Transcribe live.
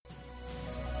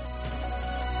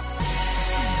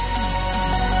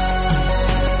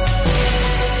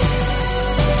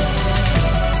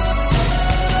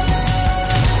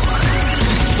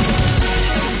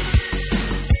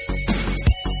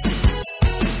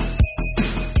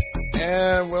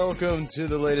And welcome to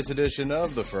the latest edition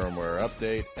of the Firmware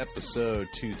Update, episode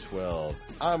 212.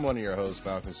 I'm one of your hosts,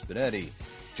 Malcolm Spinetti.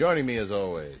 Joining me, as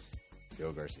always,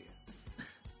 Joe Garcia.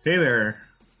 Hey there.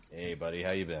 Hey, buddy.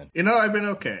 How you been? You know, I've been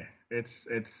okay. It's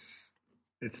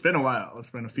been a while.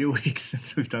 It's been a few weeks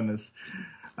since we've done this.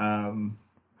 How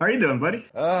are you doing, buddy?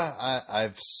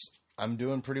 I'm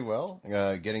doing pretty well.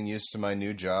 Getting used to my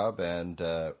new job, and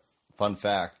fun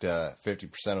fact: 50%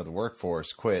 of the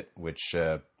workforce quit, which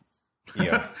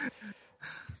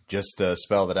just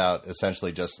spelled it out.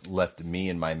 Essentially, just left me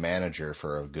and my manager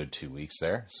for a good 2 weeks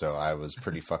there. So I was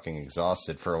pretty fucking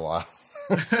exhausted for a while.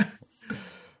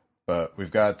 But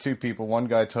we've got two people, one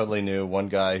guy totally new, one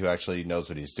guy who actually knows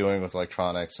what he's doing with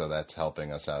electronics, so that's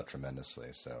helping us out tremendously.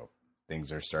 So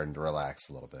things are starting to relax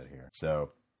a little bit here.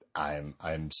 So I'm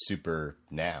super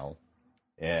now.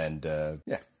 And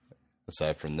yeah,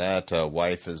 aside from that,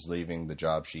 wife is leaving the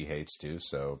job she hates too,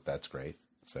 so that's great.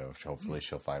 So hopefully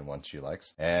she'll find one she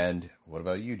likes. And what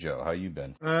about you, Joe? How you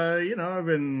been? I've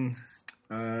been,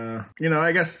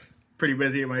 I guess pretty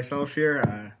busy myself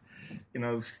here.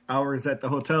 Hours at the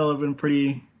hotel have been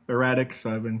pretty erratic, so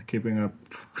I've been keeping up,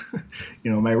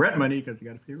 my rent money because you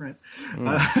got to pay rent.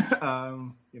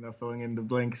 Filling in the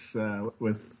blanks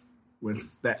with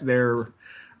their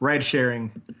ride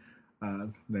sharing.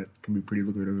 That can be pretty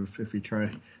lucrative if you try.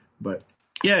 But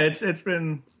yeah, it's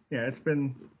been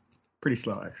pretty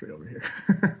slow actually over here.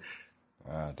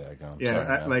 Daggone.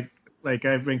 Yeah, like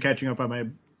I've been catching up on my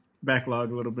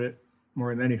backlog a little bit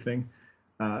more than anything.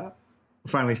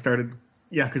 Finally started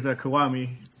Yakuza Kiwami,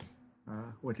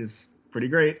 which is pretty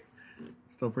great.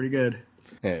 Still pretty good.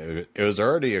 Yeah, it was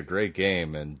already a great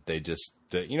game, and they just,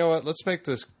 you know what? Let's make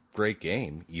this great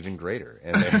game even greater.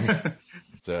 And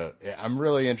so I'm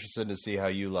really interested to see how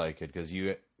you like it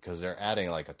because they're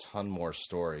adding like a ton more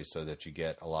story so that you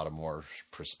get a lot of more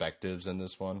perspectives in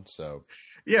this one. So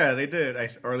yeah, they did,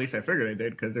 or at least I figured they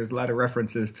did, because there's a lot of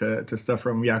references to stuff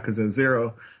from Yakuza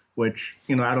 0. Which,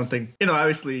 I don't think,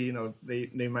 obviously,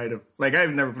 they might have, like, I've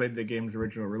never played the game's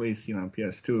original release, on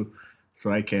PS2, so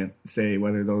I can't say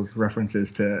whether those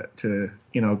references to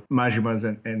Majima's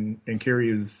and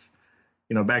Kiryu's,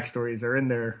 backstories are in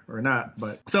there or not,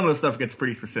 but some of the stuff gets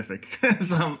pretty specific.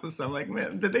 so I'm like,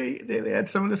 man, did they add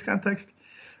some of this context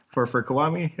for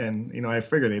Kiwami? And, I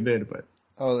figure they did, but.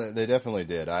 Oh, they definitely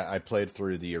did. I played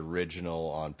through the original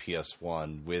on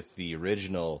PS1 with the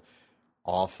original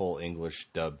awful English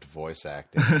dubbed voice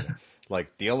acting.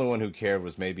 Like the only one who cared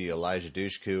was maybe Elijah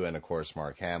Dushku and of course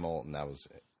Mark Hamill, and that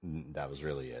was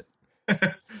really it.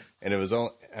 And it was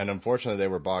and unfortunately they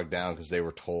were bogged down because they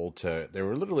were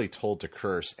literally told to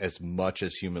curse as much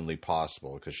as humanly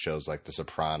possible because shows like The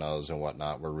Sopranos and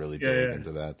whatnot were really big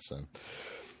into that. So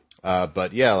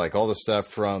but yeah, like all the stuff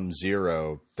from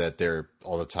Zero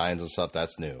all the tines and stuff,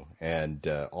 that's new. And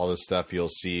all the stuff you'll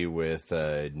see with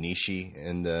Nishiki,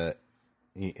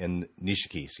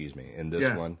 in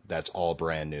this one, that's all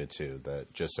brand new too.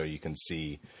 Just so you can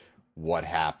see what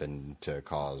happened to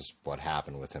cause what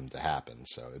happened with him to happen.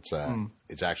 So it's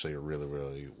actually a really,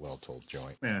 really well told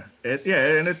joint. Yeah,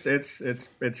 and it's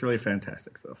really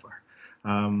fantastic so far.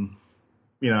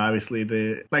 Obviously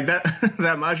that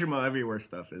Majima everywhere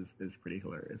stuff is pretty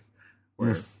hilarious.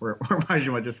 Where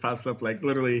Majima just pops up like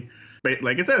literally,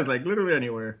 like it says, like literally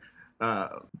anywhere.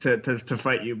 To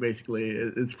fight you, basically,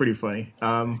 it's pretty funny.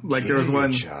 Like there was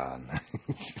one,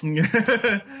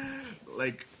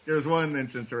 like there was one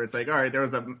instance where it's like, all right,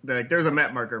 there's a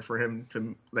map marker for him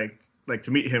to like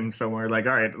to meet him somewhere. Like,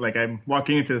 all right, like I'm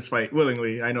walking into this fight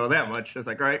willingly. I know that much. It's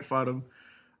like, all right, fought him,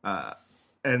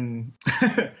 and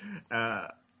then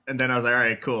I was like, all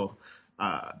right, cool.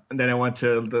 And then I went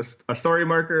to a story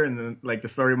marker, and then like the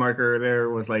story marker there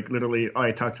was like literally,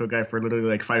 I talked to a guy for literally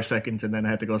like 5 seconds, and then I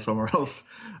had to go somewhere else.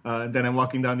 And then I'm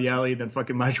walking down the alley, and then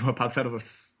fucking Majima pops out of a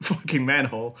fucking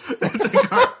manhole. It's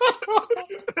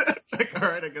like, all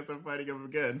right, I guess I'm fighting him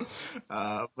again.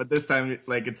 But this time,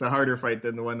 like it's a harder fight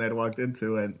than the one I'd walked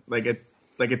into, and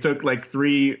it took like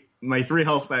my three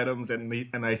health items,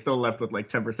 and I still left with like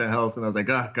 10% health, and I was like,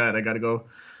 oh god, I gotta go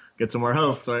get some more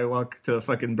health. So I walk to the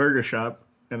fucking burger shop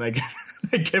and I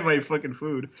get my fucking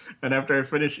food. And after I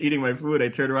finish eating my food, I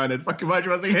turn around and fucking Majima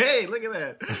was like, hey, look at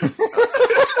that.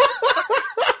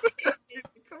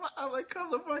 Come on. I'm like, come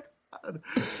the fuck on.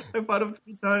 I fought him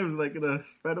 3 times, like in a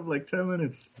span of like 10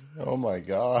 minutes. Oh my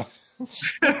god.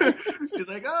 He's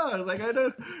like, oh, I was like, I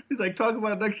know. He's like, talk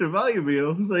about an extra value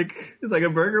meal. He's like a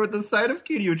burger with the side of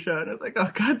Kiryu-chan. I was like,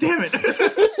 oh god damn it.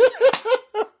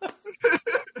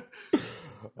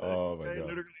 Oh my god.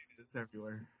 Literally is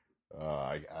everywhere.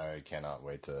 I cannot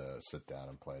wait to sit down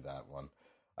and play that one.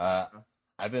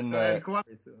 I've been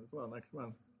Kiwami as well next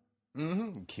month.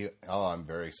 Oh, I'm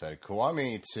very excited.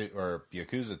 Kiwami 2 or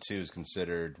Yakuza 2 is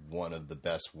considered one of the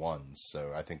best ones,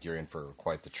 so I think you're in for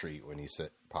quite the treat when you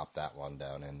pop that one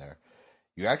down in there.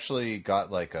 You actually got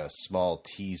like a small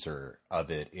teaser of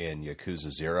it in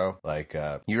Yakuza 0. Like,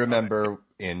 you remember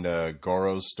in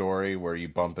Goro's story where you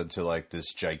bump into like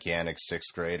this gigantic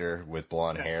 6th grader with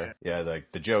blonde hair? Yeah,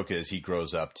 like the joke is he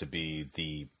grows up to be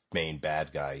the main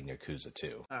bad guy in Yakuza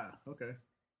 2. Ah, okay.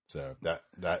 So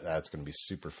that's going to be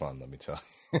super fun, let me tell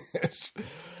you.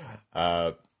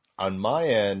 On my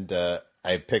end,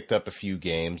 I picked up a few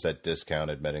games at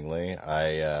discount, admittingly.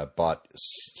 I bought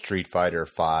Street Fighter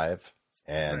V,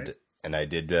 and I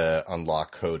did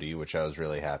unlock Cody, which I was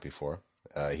really happy for.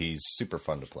 He's super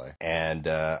fun to play. And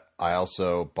I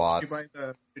also bought...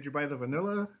 Did you buy the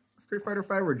vanilla Street Fighter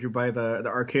V, or did you buy the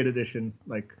arcade edition,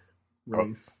 like,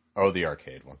 release? Oh, the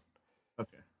arcade one.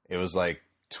 Okay. It was like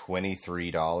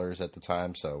 $23 at the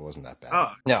time, so it wasn't that bad.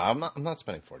 Oh. No, I'm not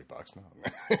spending $40.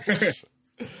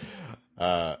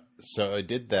 No. So I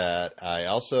did that. I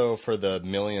also, for the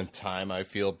millionth time, I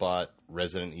feel, bought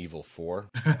Resident Evil 4.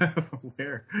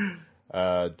 Where?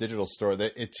 Digital store.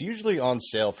 It's usually on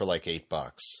sale for like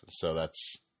 $8. So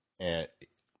that's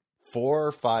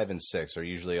 4, 5, and 6 are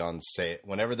usually on sale.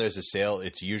 Whenever there's a sale,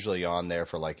 it's usually on there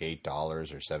for like $8 or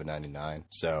 $7.99.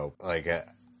 So like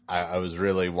I was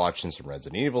really watching some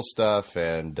Resident Evil stuff,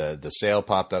 and the sale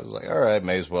popped up. I was like, all right,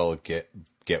 may as well get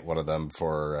one of them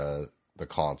for the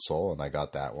console, and I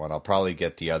got that one. I'll probably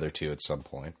get the other two at some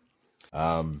point.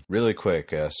 Really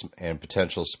quick, and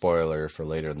potential spoiler for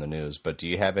later in the news, but do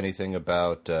you have anything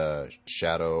about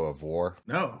Shadow of War?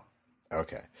 No.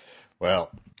 Okay.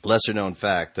 Well, lesser known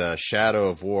fact, Shadow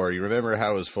of War, you remember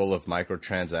how it was full of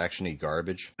microtransaction-y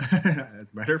garbage? As a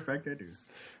matter of fact, I do.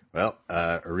 Well,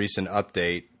 a recent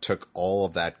update took all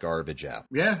of that garbage out.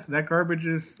 Yeah, that garbage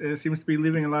seems to be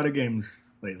leaving a lot of games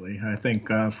lately. I think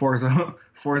Forza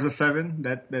 7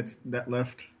 that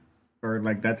left, or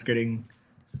like that's getting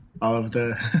all of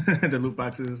the the loot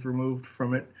boxes removed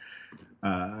from it.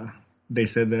 They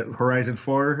said that Horizon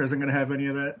 4 isn't going to have any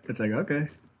of that. It's like, okay,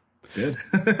 good.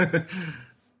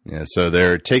 Yeah, so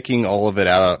they're taking all of it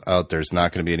out. There's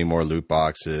not going to be any more loot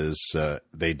boxes.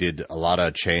 They did a lot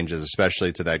of changes,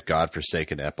 especially to that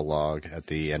godforsaken epilogue at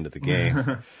the end of the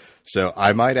game. So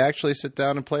I might actually sit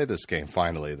down and play this game,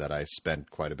 finally, that I spent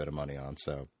quite a bit of money on.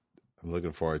 So I'm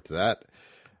looking forward to that.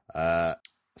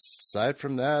 Aside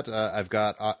from that, I've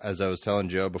got, as I was telling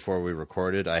Joe before we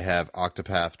recorded, I have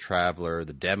Octopath Traveler,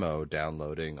 the demo,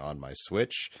 downloading on my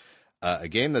Switch. A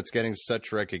game that's getting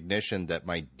such recognition that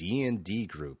my D&D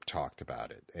group talked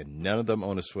about it, and none of them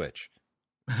own a Switch.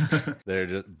 They're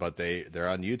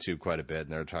on YouTube quite a bit,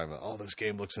 and they're talking about, oh, this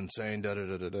game looks insane,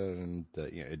 and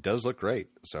it does look great.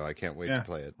 So I can't wait to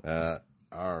play it.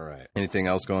 All right. Anything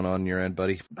else going on your end,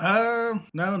 buddy? No,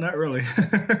 not really.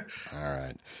 All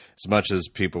right. As much as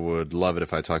people would love it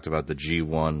if I talked about the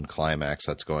G1 climax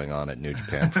that's going on at New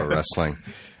Japan Pro Wrestling.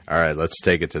 All right, let's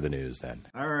take it to the news then.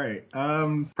 All right.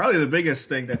 Probably the biggest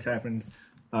thing that's happened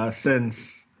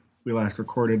since we last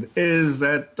recorded is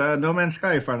that No Man's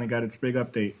Sky finally got its big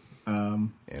update.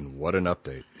 And what an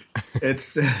update.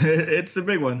 It's a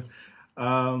big one.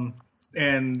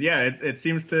 And yeah, it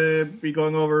seems to be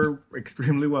going over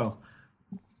extremely well.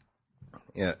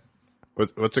 Yeah.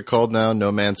 What's it called now?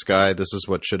 No Man's Sky? This is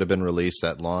what should have been released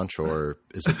at launch, or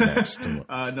is it next?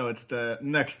 No, it's the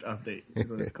next update is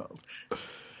what it's called.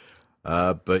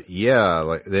 But yeah,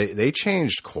 like they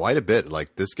changed quite a bit.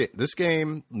 Like this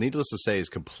game, needless to say, is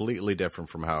completely different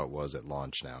from how it was at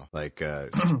launch now. Like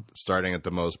starting at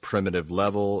the most primitive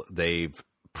level, they've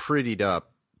prettied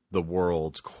up the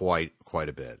worlds quite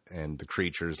a bit, and the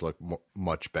creatures look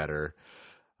much better.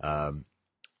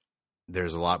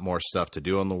 There's a lot more stuff to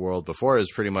do on the world. Before, it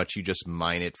was pretty much you just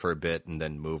mine it for a bit and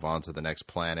then move on to the next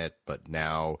planet. But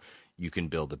now you can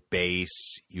build a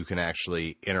base. You can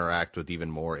actually interact with even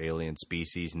more alien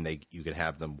species, and you can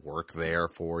have them work there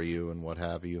for you and what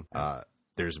have you.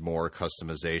 There's more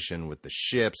customization with the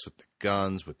ships, with the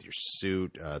guns, with your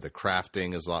suit. The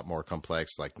crafting is a lot more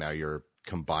complex. Like now you're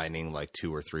combining like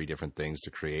 2 or 3 different things to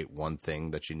create one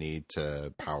thing that you need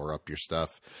to power up your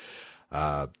stuff.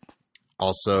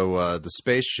 Also, the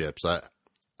spaceships. I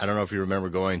don't know if you remember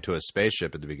going to a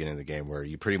spaceship at the beginning of the game where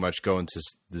you pretty much go into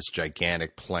this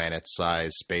gigantic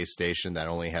planet-sized space station that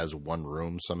only has one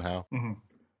room somehow. Mm-hmm.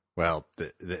 Well,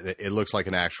 it looks like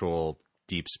an actual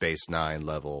Deep Space Nine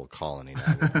level colony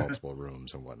now with multiple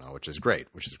rooms and whatnot, which is great.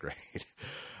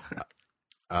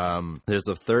 There's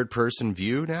a third-person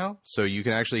view now, so you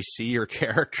can actually see your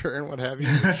character and what have you.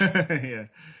 Yeah.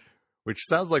 Which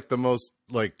sounds like the most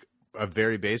like a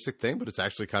very basic thing, but it's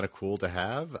actually kind of cool to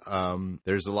have.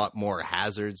 There's a lot more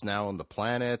hazards now on the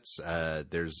planets.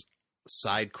 There's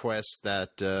side quests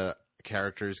that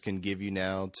characters can give you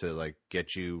now to like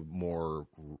get you more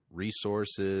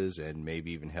resources and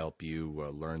maybe even help you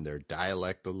learn their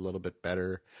dialect a little bit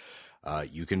better.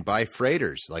 You can buy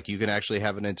freighters. Like you can actually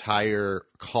have an entire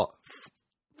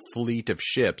fleet of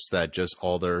ships that just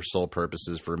all their sole purpose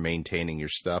is for maintaining your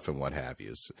stuff and what have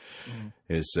you.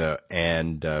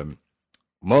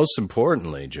 Most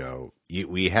importantly, Joe,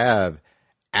 we have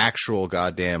actual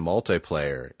goddamn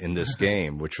multiplayer in this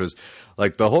game, which was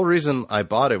like the whole reason I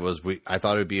bought it was I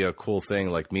thought it would be a cool thing.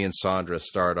 Like me and Sandra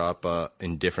start up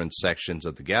in different sections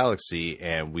of the galaxy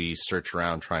and we search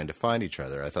around trying to find each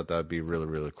other. I thought that would be really,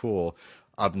 really cool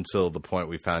up until the point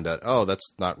we found out, oh,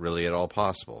 that's not really at all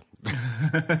possible.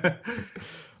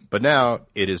 But now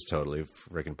it is totally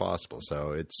freaking possible.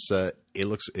 So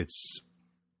it's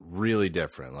really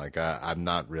different. Like I'm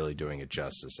not really doing it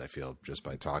justice, I feel, just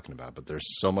by talking about it. But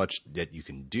there's so much that you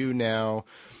can do now.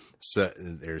 So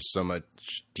there's so much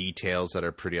details that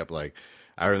are pretty up. Like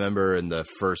I remember in the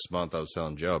first month I was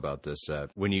telling Joe about this.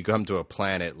 When you come to a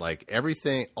planet, like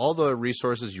everything, all the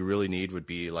resources you really need would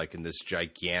be like in this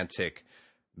gigantic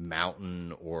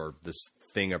mountain or this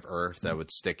thing of earth that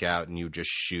would stick out and you just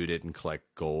shoot it and collect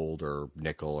gold or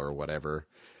nickel or whatever.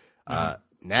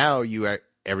 Now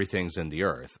everything's in the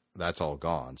earth. That's all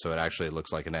gone. So it actually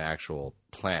looks like an actual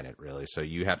planet, really. So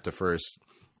you have to first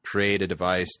create a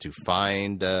device to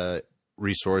find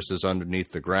resources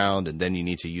underneath the ground, and then you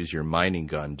need to use your mining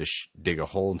gun to dig a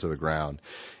hole into the ground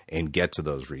and get to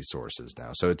those resources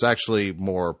now. So it's actually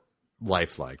more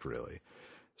lifelike, really.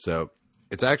 So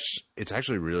it's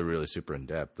actually really, really super in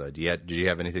depth. Did you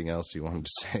have anything else you wanted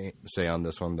to say on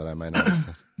this one that I might not have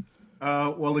said?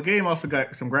 Well, the game also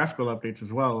got some graphical updates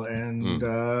as well, and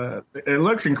it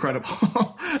looks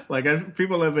incredible. Like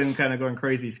people have been kind of going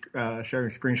crazy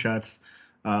sharing screenshots,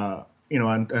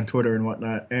 on Twitter and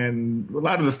whatnot, and a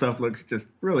lot of the stuff looks just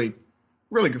really,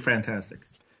 really fantastic.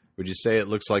 Would you say it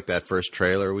looks like that first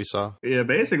trailer we saw? Yeah,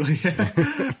 basically.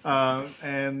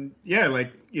 And yeah,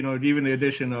 like even the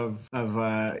addition of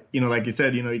like you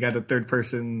said, you got the third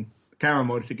person camera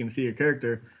mode so you can see your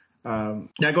character.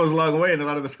 That goes a long way in a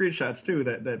lot of the screenshots too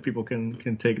that people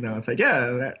can take now. It's like,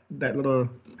 yeah, that little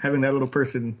having that little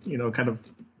person, kind of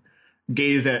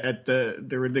gaze at the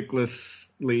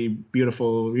ridiculously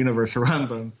beautiful universe around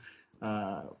them,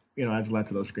 adds a lot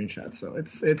to those screenshots. So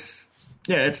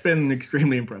it's been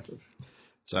extremely impressive.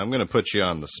 So I'm going to put you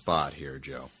on the spot here,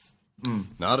 Joe.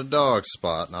 Not a dog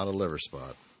spot, not a liver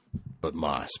spot, but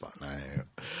my spot.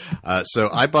 So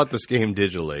I bought this game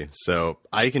digitally, so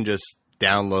I can just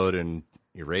download and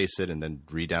erase it and then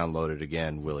re-download it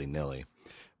again willy-nilly.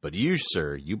 But you,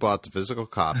 sir, you bought the physical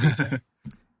copy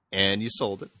and you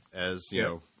sold it, as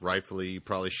rightfully you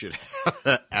probably should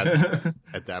have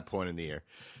at that point in the year.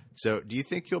 So do you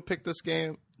think you'll pick this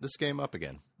game up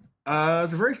again?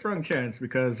 It's a very strong chance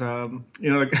because because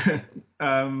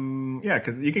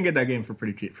you can get that game for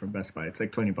pretty cheap from Best Buy. It's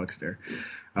like $20 there.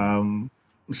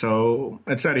 So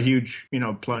it's not a huge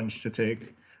plunge to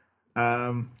take.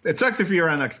 It sucks if you're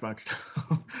on Xbox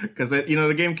because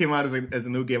the game came out as a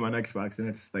new game on Xbox and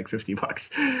it's like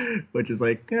 $50, which is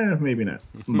like maybe not,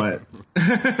 but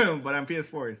but on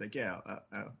PS4 it's like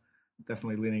I'm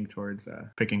definitely leaning towards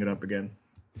picking it up again.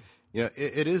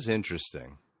 It is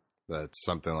interesting that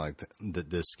something like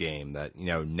this game that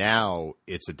now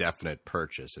it's a definite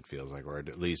purchase, it feels like, or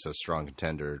at least a strong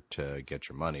contender to get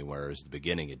your money, whereas at the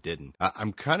beginning it didn't.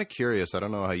 I'm kind of curious, I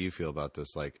don't know how you feel about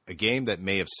this, like a game that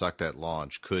may have sucked at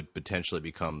launch could potentially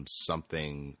become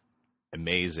something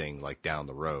amazing like down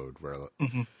the road, where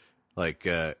like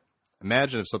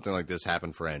imagine if something like this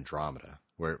happened for Andromeda,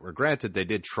 where granted they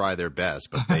did try their best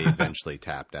but they eventually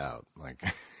tapped out.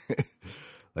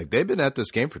 Like they've been at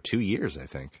this game for 2 years, I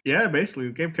think. Yeah, basically.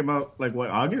 The game came out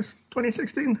August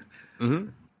 2016? Mm-hmm.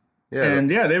 Yeah.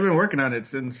 And they've been working on it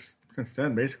since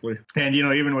then, basically. And,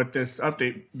 even with this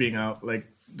update being out, like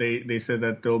they said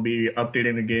that they'll be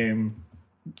updating the game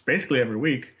basically every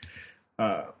week.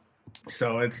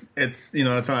 So it's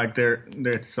not like they're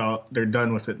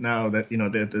done with it now that,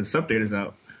 that this update is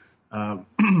out.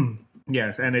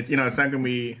 Yes, and it's not going to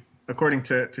be, according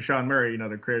to Sean Murray,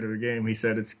 the creator of the game, he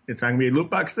said it's not going to be a loot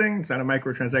box thing. It's not a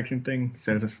microtransaction thing. He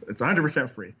says it's 100%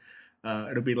 free.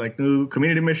 It'll be like new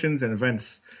community missions and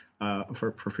events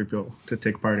for people to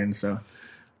take part in. So,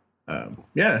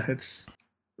 it's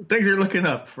things are looking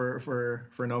up for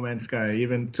No Man's Sky,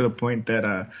 even to the point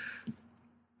that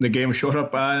the game showed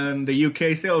up on the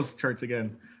UK sales charts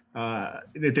again.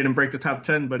 It didn't break the top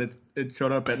 10, but it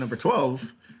showed up at number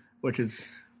 12, which is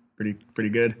pretty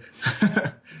good.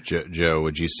 Joe,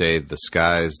 would you say the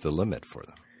sky's the limit for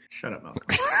them? Shut up, Malcolm.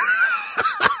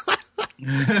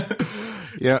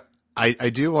 Yeah, I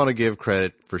do want to give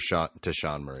credit to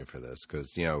Sean Murray for this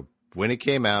because, when it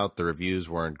came out, the reviews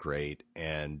weren't great,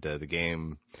 and the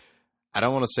game, I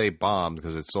don't want to say bombed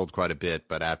because it sold quite a bit,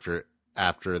 but after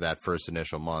that first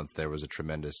initial month, there was a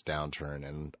tremendous downturn,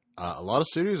 and a lot of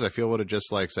studios I feel would have just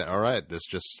said, all right, this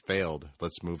just failed,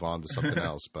 let's move on to something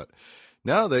else. But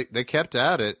no, they kept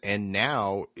at it, and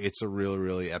now it's a really,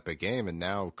 really epic game, and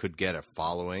now could get a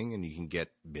following, and you can get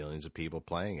millions of people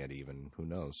playing it even, who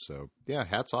knows. So yeah,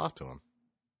 hats off to them.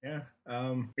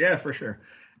 Yeah, for sure.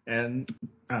 And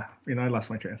I lost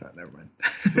my train of thought. Never mind.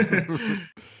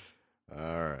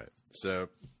 All right. So,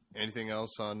 anything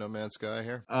else on No Man's Sky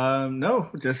here?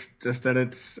 No, just that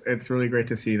it's really great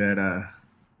to see that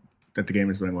the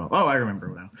game is doing well. Oh, I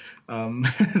remember now.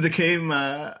 The game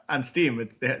on Steam,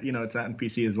 it's on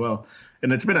PC as well,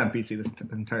 and it's been on PC this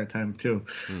entire time too.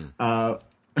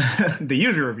 The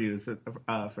user reviews for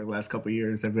the last couple of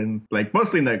years have been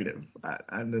mostly negative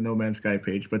on the No Man's Sky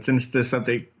page, but since this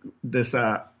update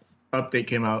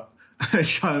came out,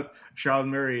 Sean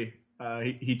Murray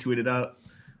he tweeted out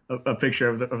a picture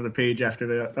of the page after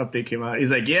the update came out. He's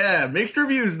like, "Yeah, mixed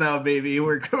reviews now, baby.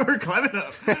 We're climbing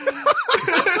up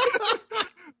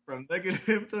from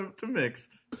negative to mixed."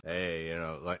 Hey,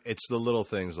 it's the little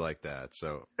things like that.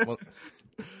 So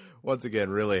once again,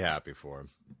 really happy for him.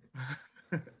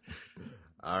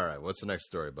 All right, what's the next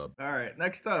story, bub? All right,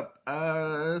 next up,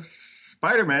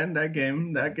 Spider-Man. That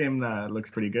game looks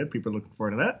pretty good. People are looking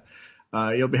forward to that.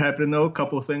 You'll be happy to know a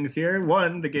couple of things here.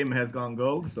 One, the game has gone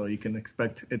gold, so you can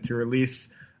expect it to release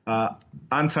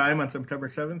on time on September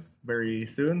 7th, very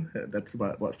soon. That's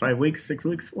about, 6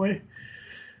 weeks away.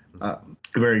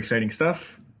 Very exciting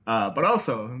stuff. But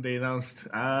also, they announced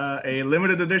a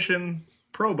limited edition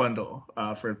Pro bundle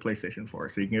for PlayStation 4.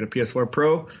 So you can get a PS4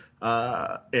 Pro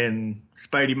in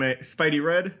Spidey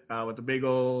Red with the big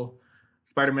old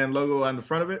Spider-Man logo on the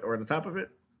front of it or the top of it.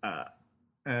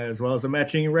 As well as a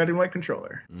matching red and white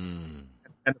controller and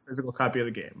a physical copy of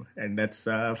the game, and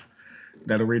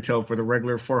that'll retail for the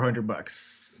regular $400.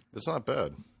 That's not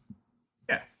bad.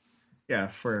 Yeah.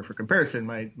 For comparison,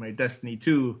 my Destiny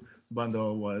 2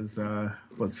 bundle was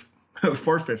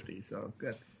 $450. So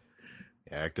good.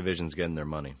 Yeah, Activision's getting their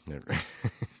money,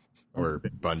 or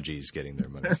Bungie's getting their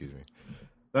money. Excuse me.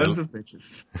 Sons of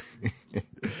bitches.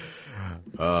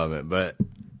 But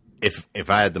if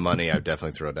I had the money, I'd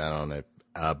definitely throw down on it.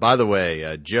 By the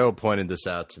way, Joe pointed this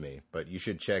out to me, but you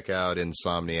should check out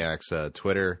Insomniac's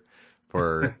Twitter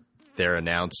for their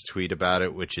announced tweet about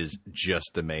it, which is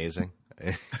just amazing.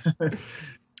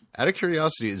 Out of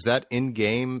curiosity, is that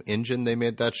in-game engine they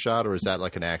made that shot, or is that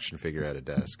like an action figure at a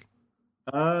desk?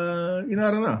 I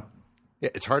don't know.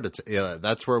 Yeah, it's hard to yeah,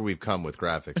 that's where we've come with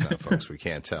graphics now, folks. We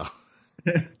can't tell.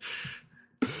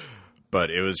 But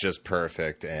it was just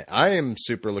perfect. And I am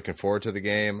super looking forward to the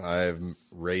game. I'm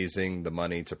raising the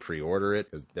money to pre-order it.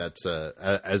 That's,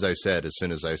 as I said, as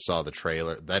soon as I saw the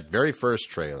trailer, that very first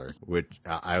trailer, which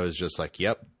I was just like,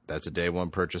 yep, that's a day one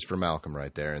purchase for Malcolm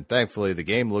right there. And thankfully, the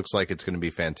game looks like it's going to be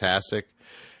fantastic,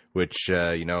 which,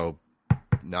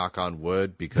 knock on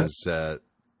wood, because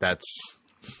that's...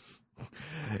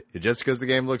 Just because the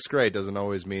game looks great doesn't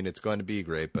always mean it's going to be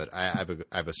great, but I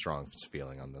have a strong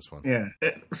feeling on this one. Yeah,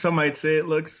 some might say it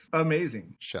looks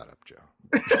amazing. Shut up, Joe.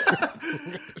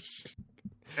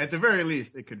 At the very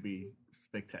least, it could be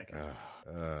spectacular,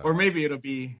 or maybe it'll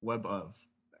be web of.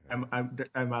 I'm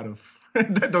out of.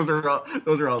 those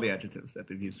are all the adjectives that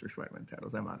they've used for Spider-Man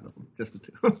titles. I'm out of them. Just the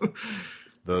two.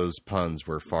 Those puns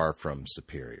were far from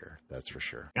superior. That's for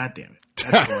sure. God damn it.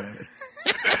 That's the one it is.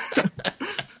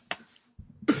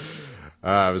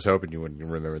 I was hoping you wouldn't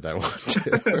remember that one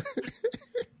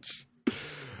too.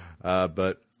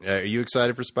 But are you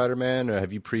excited for Spider-Man? Or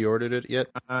have you pre-ordered it yet?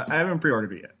 I haven't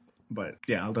pre-ordered it yet, but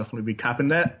yeah, I'll definitely be copping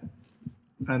that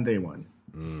on day one.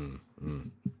 And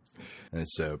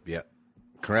so, yeah,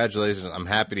 congratulations. I'm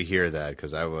happy to hear that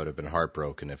because I would have been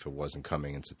heartbroken if it wasn't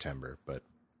coming in September. But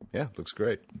yeah, looks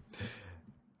great.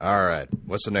 All right,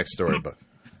 what's the next story, Buck?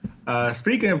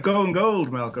 Speaking of going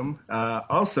gold, Malcolm,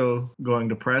 also going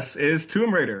to press is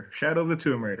Tomb Raider, Shadow of the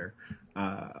Tomb Raider.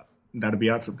 That'll be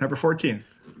out September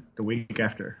 14th, the week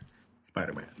after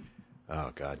Spider-Man.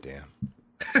 Oh, goddamn.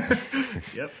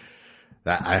 Yep.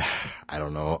 I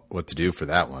don't know what to do for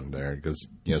that one there because,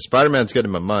 Spider-Man's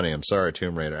getting my money. I'm sorry,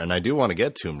 Tomb Raider. And I do want to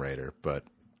get Tomb Raider, but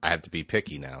I have to be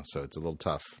picky now, so it's a little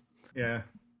tough. Yeah.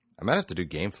 I might have to do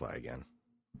GameFly again.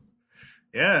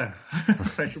 Yeah,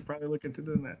 I should probably look into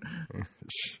doing that.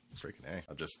 Freaking A.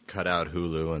 I'll just cut out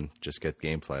Hulu and just get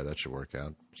gameplay. That should work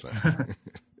out. So,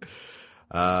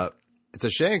 it's a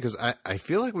shame because I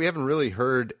feel like we haven't really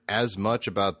heard as much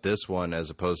about this one as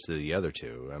opposed to the other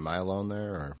two. Am I alone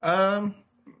there? Or?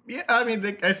 Yeah, I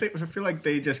mean, I feel like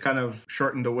they just kind of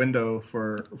shortened the window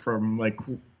from like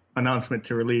announcement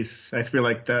to release. I feel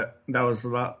like that was a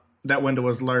lot. That window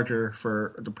was larger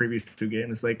for the previous two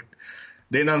games. Like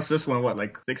they announced this one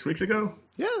like 6 weeks ago.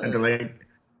 Yeah, and they're like,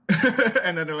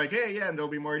 and then they're like, hey, yeah, and there'll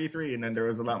be more at E3, and then there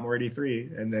was a lot more at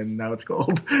E3, and then now it's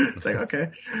cold. It's like,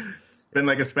 okay, it's been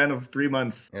like a span of 3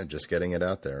 months. Yeah, just getting it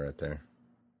out there right there.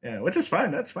 Yeah, which is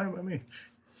fine. That's fine by me.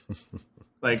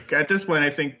 Like at this point, I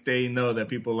think they know that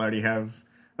people already have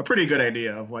a pretty good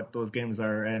idea of what those games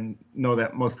are, and know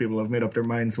that most people have made up their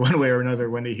minds one way or another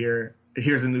when they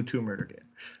here's a new Tomb Raider game.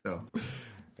 So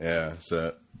yeah,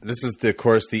 so this is of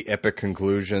course the epic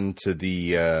conclusion to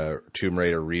the Tomb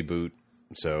Raider reboot.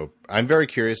 So I'm very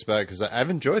curious about it because I've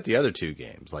enjoyed the other two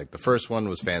games. Like the first one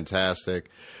was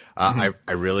fantastic. I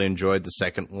really enjoyed the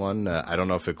second one. I don't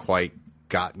know if it quite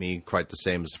got me quite the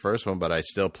same as the first one, but I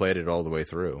still played it all the way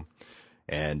through.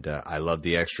 And I love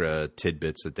the extra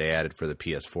tidbits that they added for the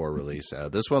PS4 release.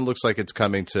 This one looks like it's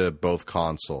coming to both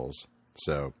consoles.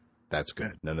 So that's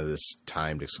good. None of this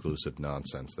timed exclusive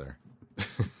nonsense there.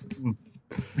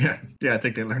 Yeah, I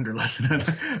think they learned their lesson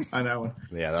on that one.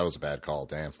 Yeah, that was a bad call.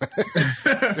 Damn.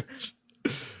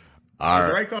 All right.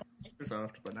 The right call for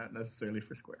Microsoft, but not necessarily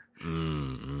for Square.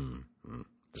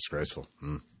 Disgraceful.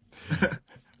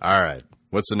 All right.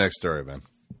 What's the next story, Ben?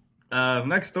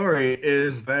 Next story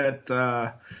is that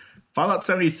Fallout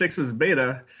 76's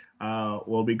beta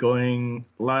will be going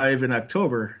live in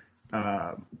October.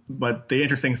 But the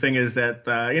interesting thing is that,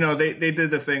 they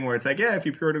did the thing where it's like, yeah, if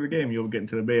you pre-order the game, you'll get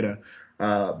into the beta.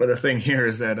 But the thing here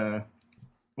is that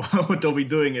what they'll be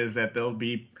doing is that they'll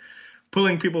be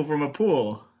pulling people from a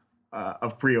pool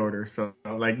of pre-orders. So,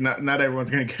 like, not everyone's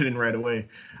going to get in right away,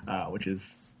 which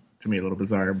is, to me, a little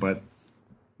bizarre. But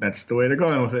that's the way they're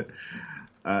going with it.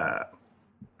 That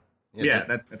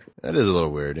is a little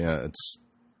weird. Yeah, it's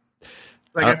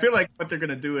like I feel like what they're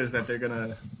gonna do is that they're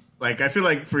gonna I feel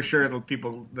like for sure the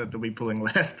people that they'll be pulling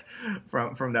last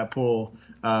from that pool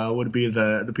would be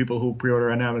the people who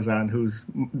pre-order on Amazon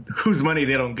whose money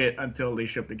they don't get until they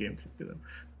ship the game to them.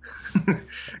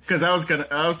 Because I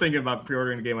was thinking about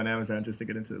pre-ordering the game on Amazon just to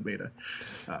get into the beta,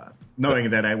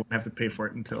 knowing that I wouldn't have to pay for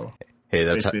it until. Hey,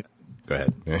 that's go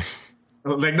ahead.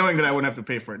 Like knowing that I wouldn't have to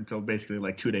pay for it until basically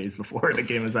like 2 days before the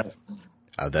game is out.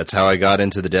 That's how I got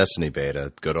into the Destiny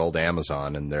beta. Good old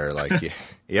Amazon, and they're like,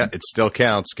 "Yeah, it still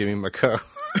counts. Give me my code."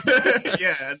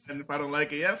 Yeah, and if I don't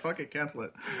like it, yeah, fuck it, cancel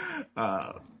it.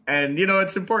 And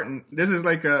it's important. This is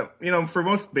like for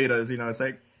most betas, it's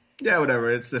like, yeah,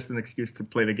 whatever. It's just an excuse to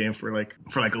play the game for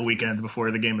a weekend before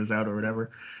the game is out or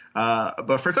whatever.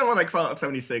 But for someone like Fallout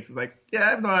 76, it's like, yeah, I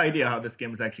have no idea how this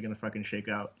game is actually going to fucking shake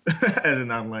out as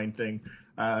an online thing.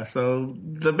 So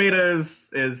the beta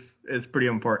is pretty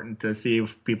important to see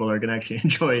if people are going to actually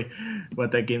enjoy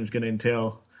what that game is going to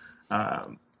entail.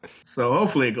 So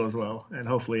hopefully it goes well, and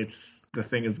hopefully the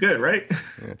thing is good, right?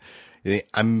 Yeah.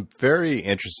 I'm very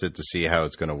interested to see how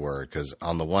it's going to work, because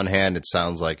on the one hand, it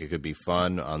sounds like it could be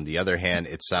fun. On the other hand,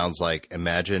 it sounds like,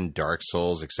 imagine Dark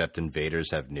Souls, except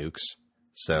invaders have nukes.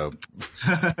 So,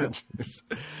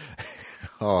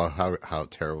 how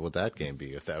terrible would that game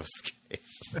be if that was the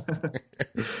case?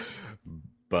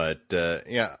 But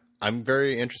yeah, I'm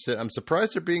very interested. I'm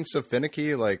surprised they're being so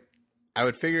finicky. Like, I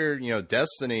would figure,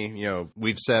 Destiny,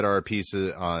 we've said our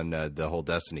pieces on the whole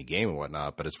Destiny game and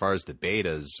whatnot, but as far as the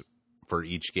betas for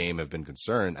each game have been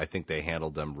concerned, I think they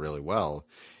handled them really well.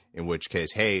 In which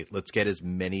case, hey, let's get as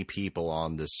many people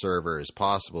on this server as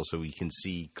possible so we can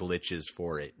see glitches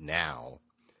for it now.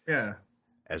 Yeah.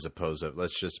 As opposed to,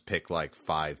 let's just pick like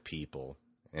 5 people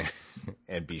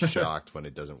and be shocked when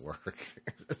it doesn't work.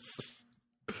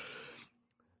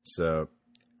 So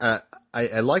I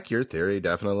like your theory,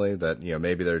 definitely, that,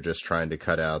 maybe they're just trying to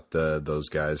cut out those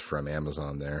guys from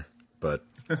Amazon there. But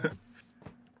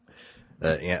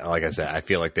yeah, like I said, I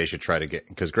feel like they should try to get,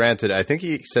 because granted, I think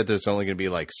he said there's only going to be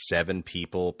like 7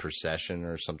 people per session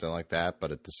or something like that.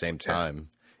 But at the same time,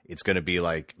 it's going to be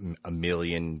like a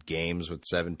million games with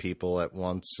 7 people at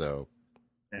once. So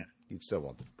you'd still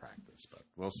want to practice, but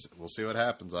we'll see what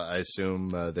happens. I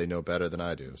assume they know better than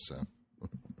I do. So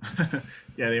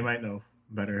yeah, they might know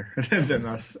better than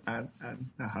us on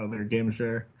how their games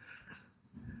are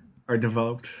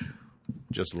developed.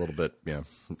 Just a little bit, yeah.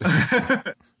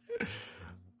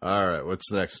 All right, what's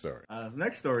the next story? The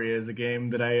next story is a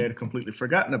game that I had completely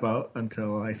forgotten about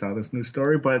until I saw this new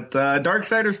story. But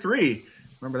Darksiders 3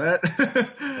 Remember that?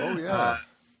 Oh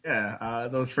yeah.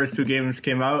 Those first two games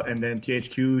came out, and then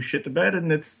THQ shit the bed,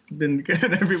 and it's been good.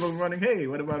 Everyone's running, hey,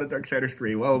 what about a Darksiders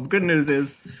 3? Well, good news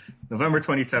is November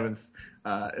 27th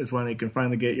is when you can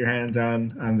finally get your hands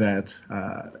on that.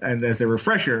 And as a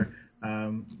refresher,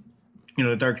 the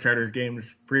Darksiders games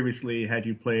previously had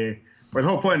you play, or the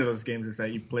whole point of those games is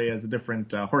that you play as a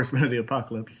different Horseman of the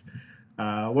Apocalypse.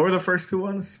 What were the first two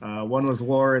ones? One was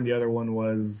War, and the other one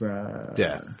was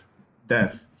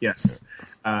Death, yes.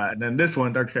 And then this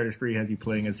one, Darksiders 3, has you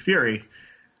playing as Fury.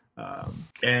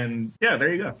 And yeah,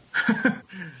 there you go.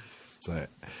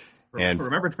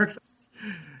 Remember Darksiders?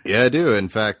 Yeah, I do. In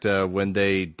fact, when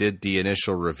they did the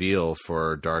initial reveal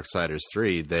for Darksiders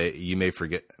 3, you may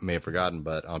have forgotten,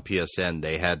 but on PSN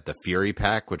they had the Fury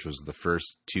pack, which was the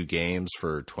first two games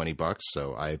for $20.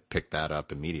 So I picked that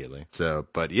up immediately. So,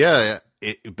 but yeah,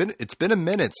 it's been a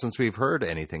minute since we've heard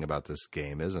anything about this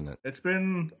game, isn't it? It's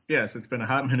been a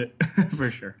hot minute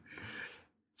for sure.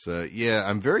 So yeah,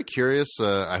 I'm very curious.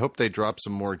 I hope they drop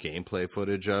some more gameplay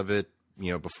footage of it.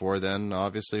 Before then,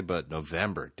 obviously, but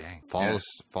November, dang, fall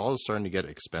is starting to get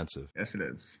expensive. Yes, it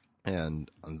is. And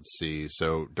let's see,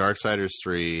 so Darksiders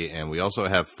 3, and we also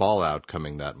have Fallout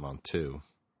coming that month too.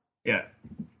 Yeah.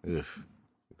 Ugh,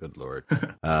 good Lord.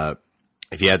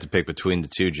 If you had to pick between the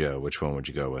two, Joe, which one would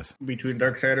you go with? Between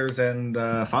Darksiders and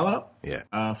Fallout? Yeah.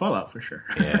 Fallout for sure.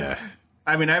 Yeah.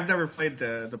 I mean, I've never played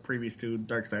the previous two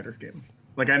Darksiders games.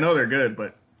 Like, I know they're good,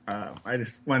 but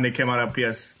when they came out on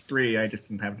PS3, I just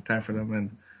didn't have the time for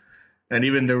them, and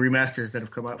even the remasters that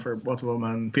have come out for both of them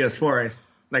on PS4,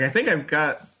 I think I've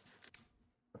got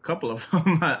a couple of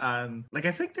them on. Like,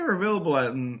 I think they're available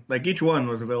on, like, each one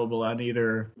was available on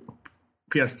either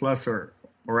PS Plus or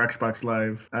Xbox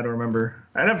Live. I don't remember.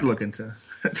 I'd have to look into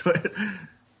it. I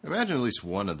imagine at least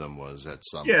one of them was at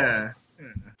some point. Yeah.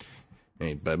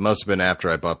 But it must have been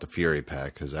after I bought the Fury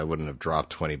pack, because I wouldn't have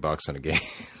dropped $20 on a game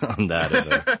on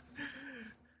that.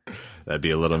 That'd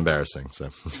be a little embarrassing. So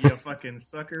you fucking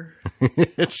sucker!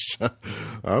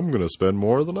 I'm gonna spend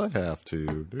more than I have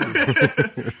to.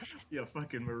 You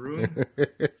fucking maroon.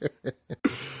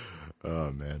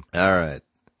 Oh man! All right.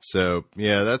 So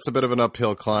yeah, that's a bit of an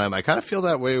uphill climb. I kind of feel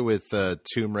that way with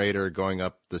Tomb Raider going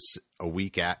up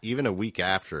even a week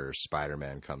after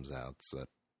Spider-Man comes out. So.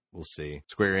 We'll see.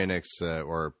 Square Enix,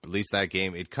 or at least that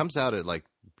game, it comes out at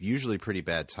usually pretty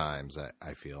bad times,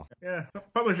 I feel. Yeah,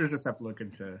 publishers just have to look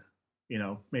into,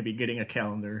 maybe getting a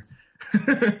calendar.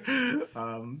 They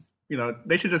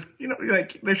should just,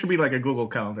 there should be a Google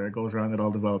calendar that goes around at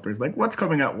all developers, what's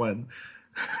coming out when,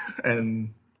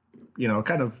 and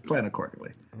kind of plan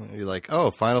accordingly. You're like,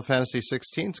 oh, Final Fantasy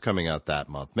 16's coming out that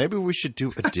month. Maybe we should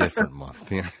do a different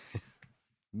month.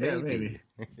 Maybe.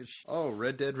 Oh,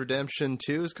 Red Dead Redemption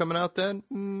 2 is coming out then?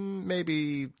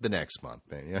 Maybe the next month.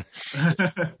 Then,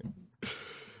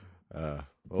 yeah.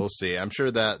 We'll see. I'm sure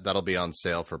that'll be on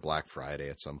sale for Black Friday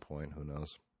at some point. Who knows?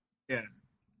 Yeah.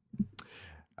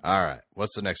 All right.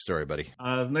 What's the next story, buddy?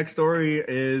 The next story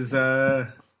is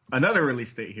another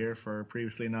release date here for a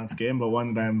previously announced game, but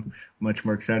one that I'm much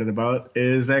more excited about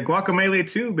is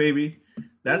Guacamelee 2, baby.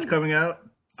 That's coming out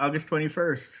August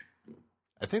 21st.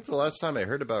 I think the last time I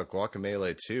heard about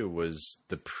Guacamelee 2 was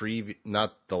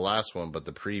not the last one, but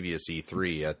the previous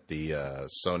E3 at the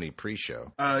Sony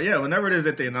pre-show. Yeah, whenever it is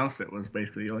that they announced it was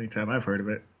basically the only time I've heard of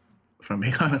it, if I'm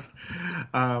being honest.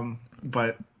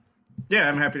 But yeah,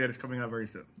 I'm happy that it's coming out very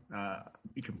soon.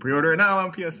 You can pre-order it now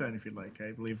on PSN if you'd like.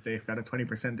 I believe they've got a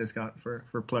 20% discount for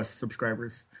Plus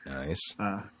subscribers. Nice.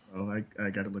 So I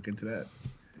got to look into that.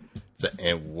 So,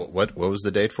 and what was the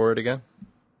date for it again?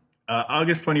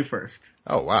 August 21st.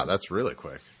 Oh wow, that's really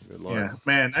quick. Good Lord. Yeah,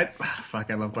 man, I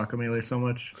love Guacamelee so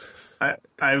much.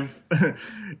 I've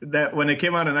that when it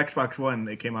came out on Xbox One,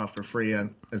 they came out for free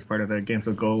as part of the Games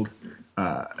with Gold,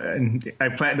 and I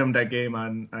platinumed that game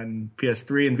on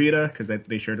PS3 and Vita because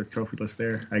they shared its trophy list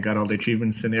there. I got all the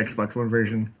achievements in the Xbox One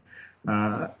version,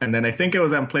 and then I think it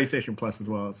was on PlayStation Plus as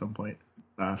well at some point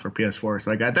for PS4.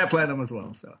 So I got that platinum as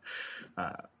well. So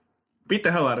beat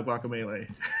the hell out of Guacamelee.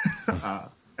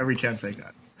 Every chance I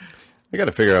got. I got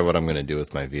to figure out what I'm going to do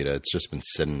with my Vita. It's just been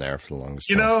sitting there for the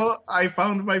longest time. I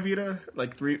found my Vita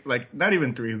not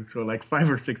even 3 weeks ago,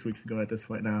 5 or 6 weeks ago at this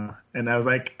point now. And I was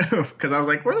like, because I was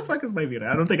like, where the fuck is my Vita?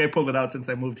 I don't think I pulled it out since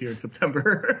I moved here in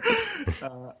September.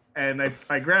 And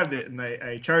I grabbed it and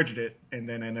I charged it and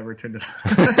then I never turned it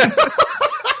on.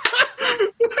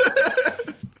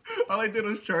 All I did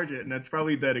was charge it and that's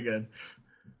probably dead again.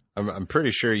 I'm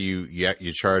pretty sure you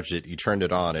charged it, you turned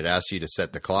it on, it asked you to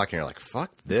set the clock, and you're like, fuck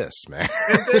this, man.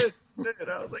 It did.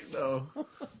 I was like, no.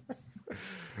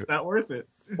 Not worth it.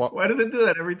 Why does it do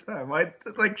that every time?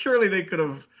 Surely they could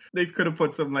have They could have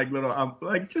put some like little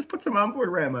just put some onboard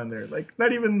RAM on there. Like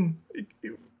not even.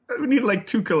 We need like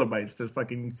 2 kilobytes to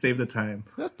fucking save the time.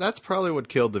 That's probably what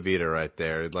killed the Vita right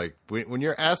there. Like when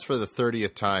you're asked for the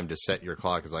 30th time to set your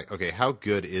clock, it's like, okay, how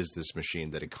good is this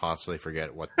machine that it constantly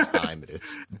forget what time it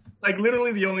is? Like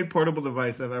literally the only portable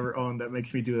device I've ever owned that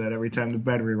makes me do that every time the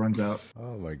battery runs out.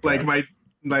 Oh my god!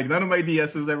 Like none of my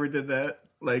DSs ever did that.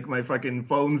 Like my fucking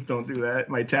phones don't do that.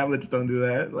 My tablets don't do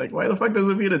that. Like why the fuck does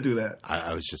the Vita do that?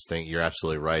 I was just thinking, you're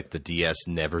absolutely right. The DS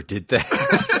never did that.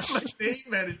 Like they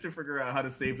managed to figure out how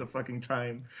to save the fucking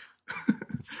time.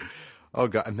 Oh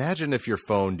god! Imagine if your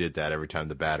phone did that every time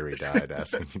the battery died,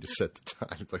 asking you to set the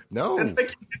time. It's like no. It's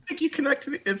like you connect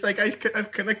to. It's like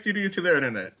I've connected you to the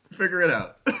internet. Figure it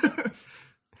out.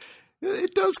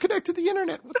 It does connect to the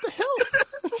internet. What the hell?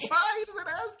 Why does it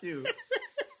ask you?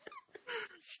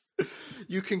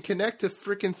 You can connect to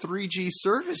freaking 3G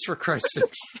service, for Christ's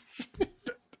sakes.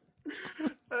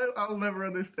 I'll never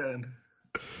understand.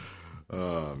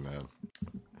 Oh man.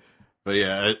 But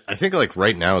yeah, I think like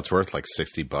right now it's worth like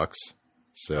 $60.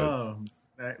 So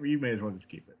you may as well just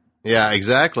keep it. Yeah,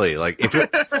 exactly. Like if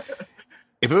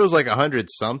it was like 100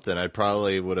 something, I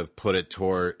probably would have put it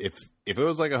toward if it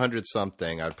was like 100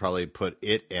 something, I'd probably put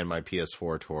it and my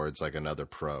PS4 towards like another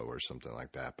Pro or something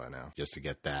like that by now, just to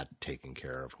get that taken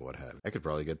care of. What have you. I could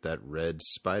probably get that red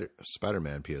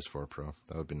Spider-Man PS4 Pro.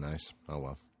 That would be nice. Oh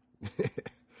well.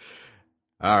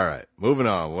 All right, moving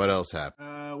on. What else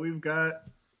happened? We've got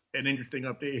an interesting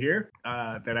update here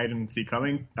that I didn't see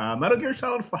coming. Metal Gear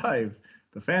Solid 5,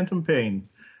 The Phantom Pain,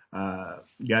 got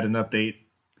an update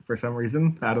for some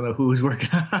reason. I don't know who's working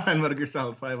on Metal Gear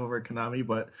Solid 5 over at Konami,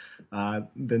 but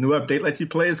the new update lets you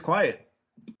play as quiet,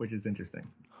 which is interesting.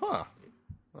 Huh.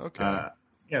 Okay.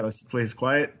 Yeah, lets you play as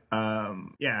quiet. I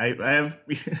have...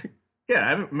 Yeah, I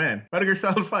haven't, man. Metal Gear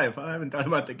Solid 5. I haven't thought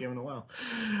about that game in a while.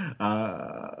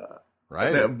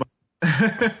 Right.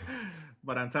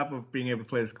 But on top of being able to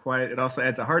play as quiet, it also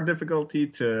adds a hard difficulty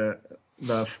to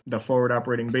the forward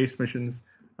operating base missions.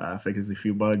 Fixes a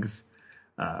few bugs.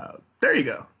 There you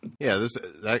go. Yeah, this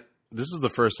is the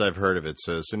first I've heard of it.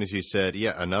 So as soon as you said,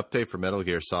 an update for Metal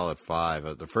Gear Solid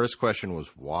 5, the first question was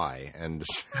why? And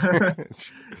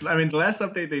I mean, the last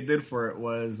update they did for it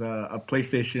was a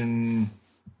PlayStation,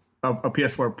 a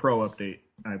PS4 Pro update,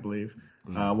 I believe,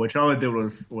 which all it did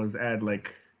was add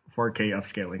like 4K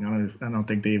upscaling. I don't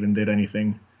think they even did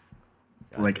anything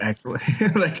like actual we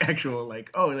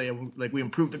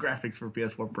improved the graphics for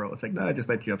PS4 Pro. It's like, no, I just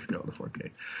let you upscale to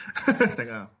 4K. It's like,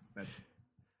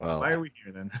 why are we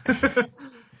here then?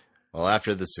 Well,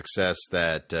 after the success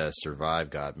that Survive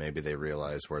got, maybe they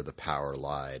realized where the power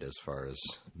lied as far as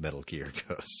Metal Gear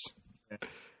goes.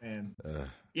 And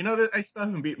you know that I still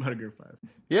haven't beat Metal Gear 5.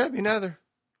 Yeah, me neither.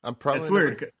 I'm probably. It's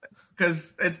weird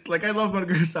because it's like I love Metal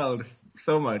Gear Solid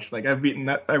so much. Like I've beaten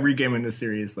every game in this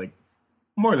series like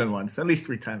more than once, at least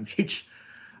 3 times each.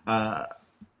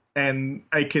 And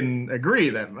I can agree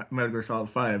that Metal Gear Solid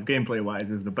 5, gameplay wise,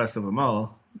 is the best of them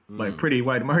all by a pretty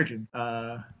wide margin.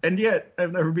 And yet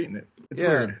I've never beaten it. It's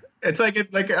weird. It's like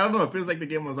I don't know. It feels like the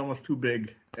game was almost too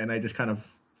big, and I just kind of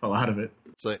fell out of it.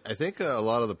 So I think a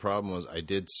lot of the problem was I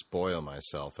did spoil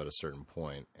myself at a certain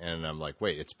point, and I'm like,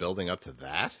 wait, it's building up to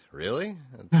that? Really?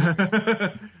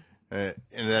 And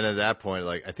then at that point,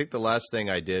 like, I think the last thing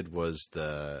I did was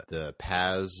the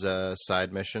Paz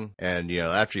side mission. And,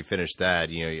 after you finish that,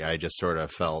 I just sort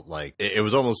of felt like it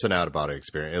was almost an out-of-body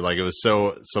experience. Like, it was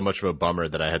so much of a bummer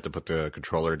that I had to put the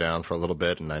controller down for a little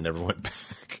bit, and I never went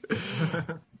back.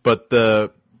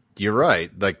 But you're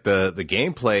right. Like, the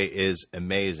gameplay is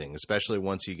amazing, especially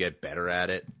once you get better at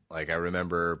it. Like, I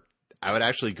remember I would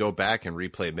actually go back and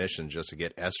replay missions just to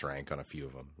get S rank on a few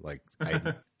of them. Like,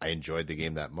 I enjoyed the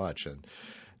game that much. And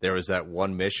there was that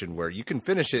one mission where you can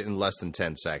finish it in less than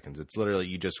 10 seconds. It's literally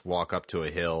you just walk up to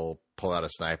a hill, pull out a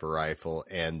sniper rifle,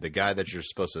 and the guy that you're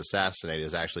supposed to assassinate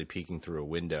is actually peeking through a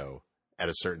window at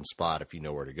a certain spot if you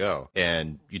know where to go.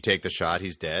 And you take the shot,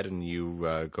 he's dead, and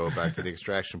you go back to the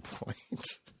extraction point.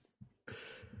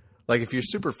 Like, if you're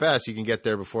super fast, you can get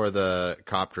there before the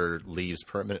copter leaves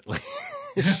permanently.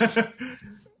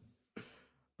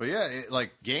 But yeah,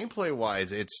 like gameplay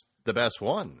wise, it's the best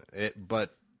one.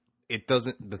 But it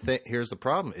doesn't. Here's the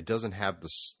problem: it doesn't have the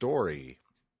story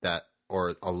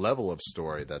or a level of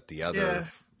story that the other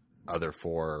 4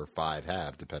 or 5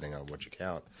 have, depending on what you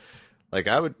count. Like,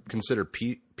 I would consider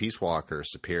Peace Walker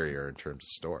superior in terms of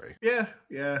story. Yeah.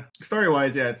 Story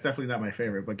wise, it's definitely not my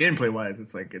favorite. But gameplay wise,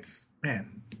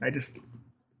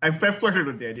 I've flirted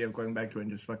with the idea of going back to it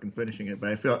and just fucking finishing it,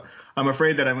 but I'm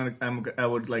afraid that I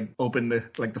would like open the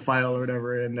file or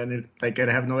whatever, and then I'd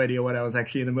have no idea what I was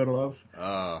actually in the middle of.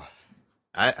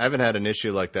 I haven't had an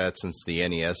issue like that since the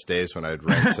NES days when I'd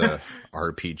rent a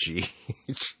RPG.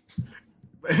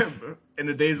 In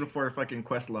the days before fucking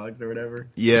quest logs or whatever.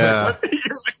 Yeah. You're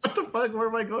like, what the fuck? Where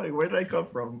am I going? Where did I come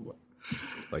from?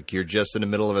 Like, you're just in the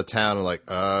middle of a town and like,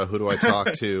 who do I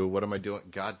talk to? What am I doing?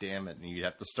 God damn it. And you'd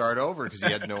have to start over because you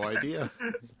had no idea.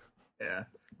 Yeah.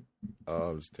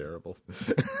 Oh, it was terrible.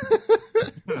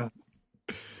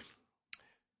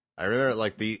 I remember,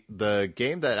 like, the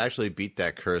game that actually beat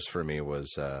that curse for me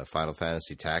was Final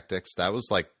Fantasy Tactics. That was,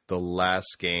 like, the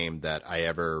last game that I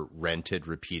ever rented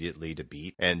repeatedly to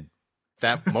beat. And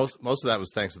that most of that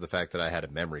was thanks to the fact that I had a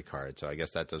memory card, so I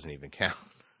guess that doesn't even count.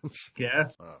 Yeah.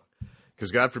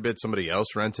 Because God forbid somebody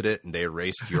else rented it and they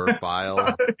erased your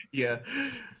file. Yeah.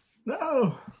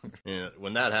 No. You know,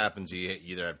 when that happens, you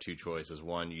either have two choices.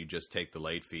 One, you just take the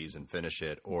late fees and finish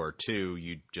it. Or two,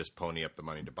 you just pony up the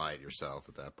money to buy it yourself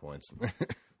at that point.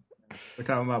 We're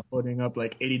talking about putting up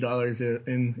like $80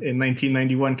 in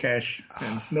 1991 cash.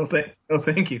 And no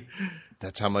thank you.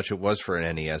 That's how much it was for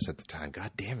an NES at the time. God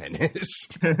damn it.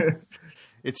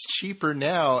 It's cheaper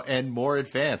now and more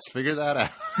advanced. Figure that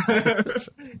out.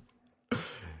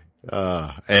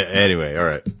 Anyway, all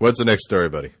right. What's the next story,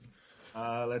 buddy?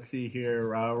 Let's see here.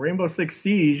 Rainbow Six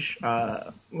Siege,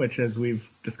 which, as we've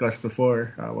discussed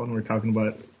before, when we're talking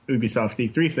about Ubisoft's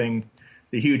E3 thing,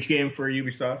 it's a huge game for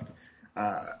Ubisoft.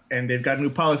 And they've got a new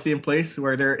policy in place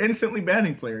where they're instantly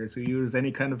banning players who use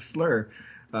any kind of slur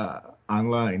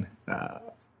online,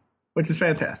 which is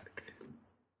fantastic.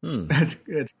 It's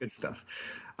good stuff.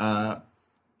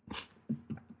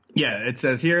 Yeah, it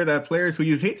says here that players who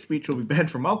use hate speech will be banned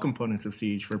from all components of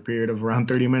Siege for a period of around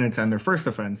 30 minutes on their first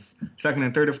offense. Second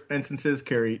and third instances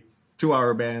carry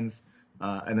 2-hour bans,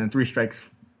 and then 3 strikes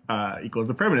equals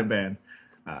a permanent ban,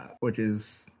 which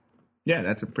is, yeah,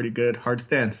 that's a pretty good hard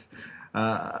stance.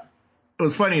 It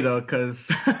was funny, though, because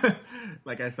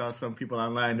like I saw some people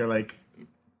online, they're like,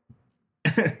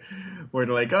 where they're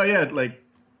like, oh, yeah,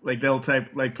 like they'll type,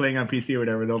 like playing on PC or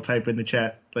whatever, they'll type in the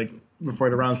chat, like,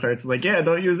 before the round starts, like, yeah,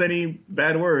 don't use any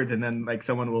bad words, and then, like,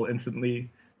 someone will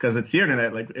instantly, because it's the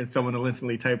internet, like, if someone will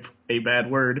instantly type a bad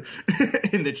word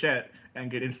in the chat and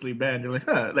get instantly banned, you're like,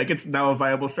 huh, like, it's now a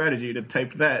viable strategy to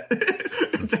type that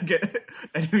to get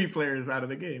enemy players out of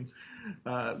the game,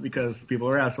 because people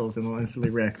are assholes and will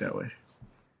instantly react that way.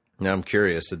 Now I'm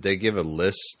curious, did they give a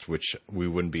list, which we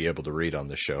wouldn't be able to read on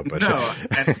the show? But no,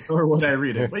 nor would I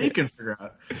read it, but you can figure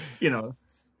out,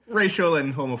 racial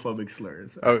and homophobic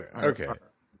slurs. Oh, okay.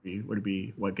 Would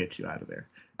be what gets you out of there.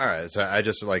 All right. So I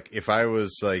just, like, if I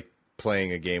was, like,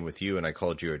 playing a game with you and I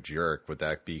called you a jerk, would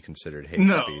that be considered hate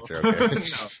speech? Okay.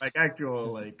 No, like actual,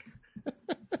 like.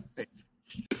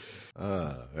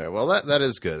 Well, that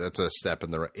is good. That's a step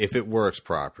in the right. If it works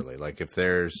properly, like if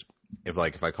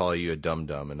I call you a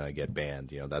dum-dum and I get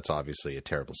banned, that's obviously a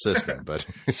terrible system, but.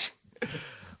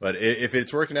 But if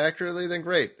it's working accurately, then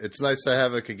great. It's nice to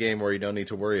have, like, a game where you don't need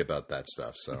to worry about that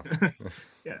stuff. So,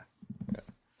 yeah.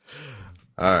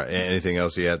 All right. Anything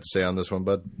else you had to say on this one,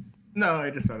 bud? No,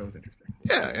 I just thought it was interesting.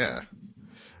 Yeah.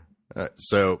 All right,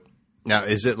 so now,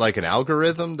 is it like an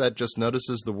algorithm that just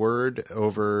notices the word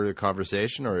over the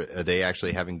conversation, or are they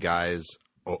actually having guys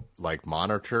like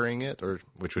monitoring it, or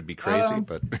which would be crazy?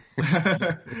 But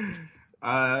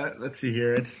let's see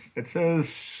here. It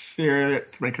says here to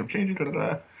make some changes.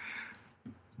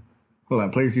 Hold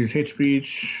on, players use hate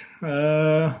speech.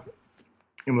 I'm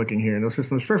looking here. No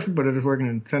system is perfect, but it is working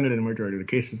intended in the majority of the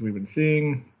cases we've been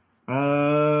seeing.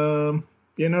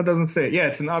 It doesn't say it. Yeah,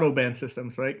 it's an auto ban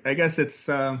system. So I guess it's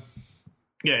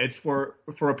it's for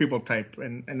what people type,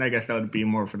 and I guess that would be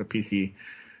more for the PC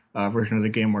version of the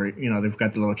game where they've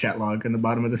got the little chat log in the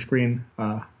bottom of the screen.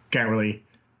 Can't really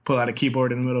pull out a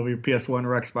keyboard in the middle of your PS1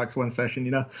 or Xbox One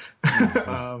session,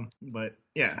 but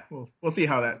yeah, we'll see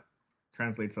how that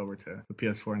translates over to the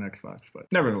PS4 and Xbox.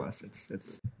 But nevertheless, it's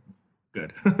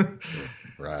good.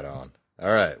 Right on.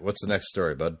 All right, what's the next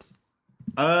story, bud?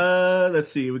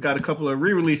 Let's see. We got a couple of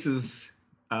re-releases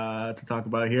to talk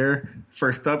about here.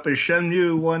 First up is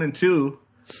Shenmue 1 and 2.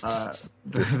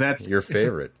 That's your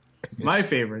favorite. My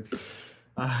favorites.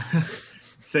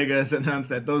 Sega has announced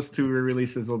that those 2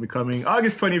 re-releases will be coming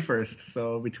August 21st.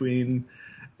 So between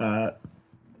that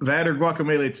or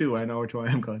Guacamelee 2, I know which one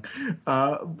I'm going.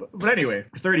 But anyway,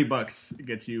 $30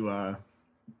 gets you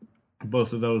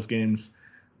both of those games.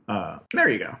 There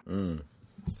you go.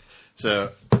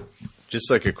 So, just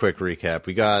like a quick recap,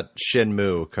 we got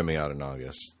Shenmue coming out in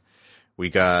August. We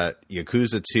got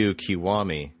Yakuza 2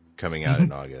 Kiwami coming out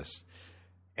in August.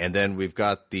 And then we've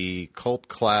got the cult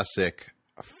classic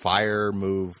Fire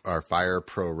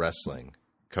Pro Wrestling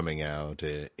coming out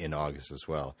in August as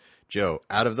well. Joe,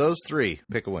 out of those 3,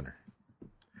 pick a winner.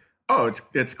 Oh,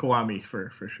 it's Kiwami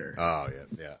for sure. Oh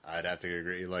yeah. I'd have to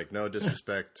agree. Like, no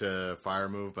disrespect to Fire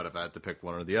Move, but if I had to pick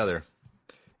one or the other,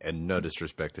 and no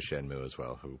disrespect to Shenmue as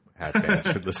well, who had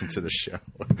fans who listen to the show.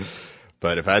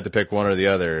 But if I had to pick one or the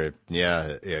other,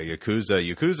 yeah, Yakuza.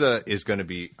 Yakuza is going to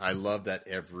be. I love that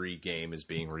every game is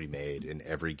being remade and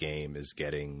every game is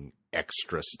getting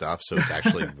extra stuff, so it's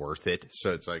actually worth it.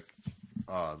 So it's like,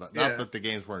 not that the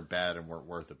games weren't bad and weren't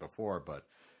worth it before, but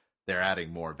they're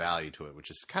adding more value to it,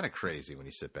 which is kind of crazy when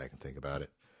you sit back and think about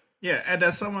it. Yeah, and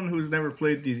as someone who's never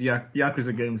played these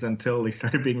Yakuza games until they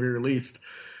started being re-released,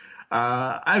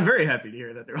 I'm very happy to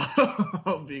hear that they're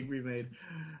all being remade,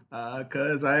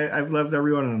 because I've loved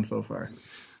every one of them so far.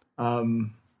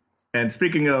 And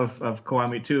speaking of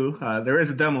Kiwami 2, there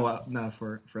is a demo out now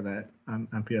for that on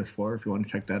PS4 if you want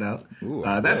to check that out. Ooh,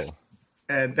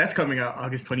 that's coming out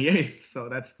August 28th, so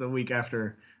that's the week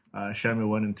after Shenmue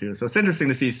 1 and 2. So it's interesting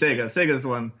to see Sega. Sega's the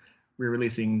one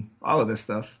re-releasing all of this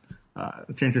stuff.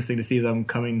 It's interesting to see them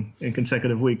coming in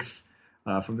consecutive weeks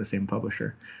from the same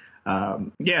publisher.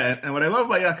 And what I love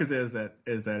about Yakuza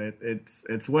is that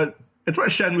it's what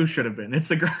Shenmue should have been. It's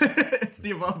the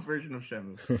evolved version of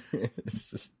Shenmue.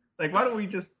 Like, why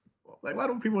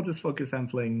don't people just focus on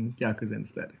playing Yakuza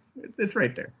instead? It's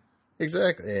right there.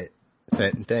 Exactly.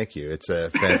 Thank you. It's a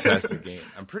fantastic game.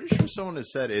 I'm pretty sure someone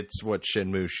has said it's what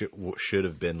Shenmue should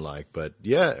have been like, but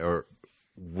yeah, or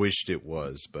wished it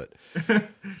was. But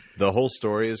the whole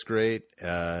story is great,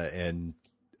 and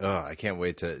I can't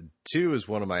wait to. 2 is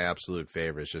one of my absolute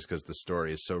favorites, just because the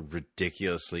story is so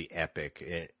ridiculously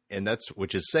epic, and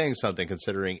which is saying something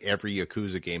considering every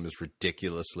Yakuza game is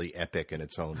ridiculously epic in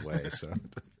its own way. So,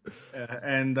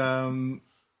 and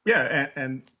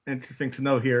interesting to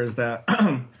know here is that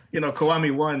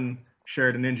Kiwami 1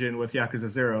 shared an engine with Yakuza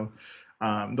 0.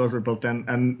 Those were built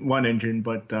on one engine,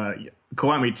 but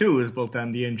Kiwami 2 is built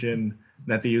on the engine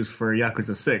that they use for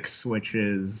Yakuza 6, which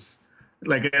is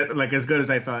like as good as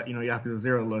I thought Yakuza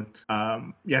 0 looked.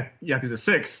 Yakuza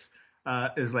 6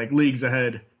 is like leagues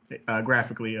ahead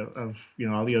graphically of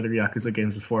all the other Yakuza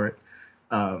games before it.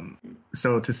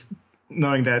 So just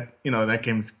knowing that that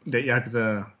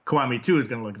Yakuza Kiwami 2 is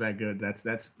going to look that good, that's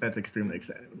extremely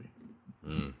exciting to me.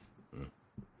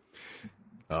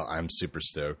 Well, I'm super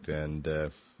stoked, and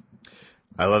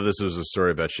I love this was a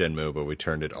story about Shenmue, but we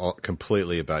turned it all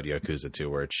completely about Yakuza 2,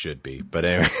 where it should be. But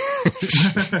anyway,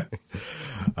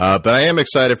 but I am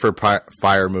excited for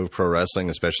Fire Move Pro Wrestling,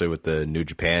 especially with the New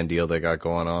Japan deal they got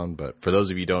going on. But for those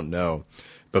of you who don't know,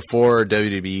 before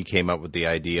WWE came up with the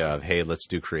idea of, hey, let's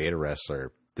do Create a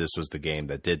Wrestler, this was the game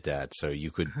that did that. So you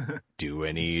could do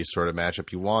any sort of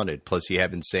matchup you wanted. Plus, you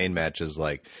have insane matches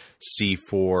like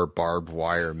C4 barbed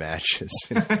wire matches.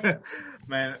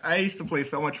 Man, I used to play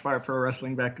so much Fire Pro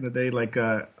Wrestling back in the day. Like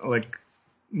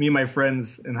me and my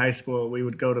friends in high school, we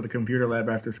would go to the computer lab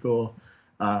after school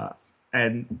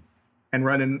and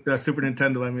run in a Super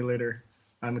Nintendo emulator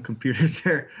on the computers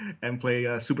there and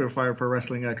play Super Fire Pro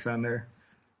Wrestling X on there.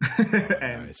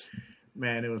 And nice.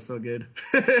 Man, it was so good.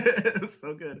 It was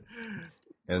so good.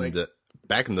 And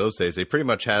back in those days, they pretty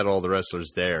much had all the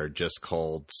wrestlers there, just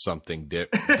called something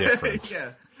different. Yeah.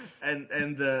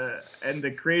 And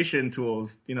the creation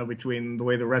tools, between the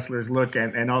way the wrestlers look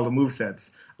and all the movesets,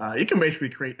 you can basically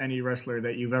create any wrestler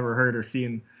that you've ever heard or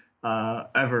seen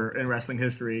ever in wrestling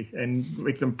history and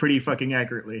make them pretty fucking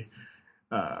accurately.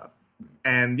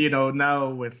 And now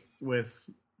with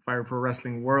Fire Pro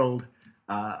Wrestling World,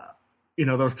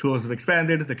 those tools have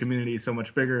expanded. The community is so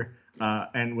much bigger,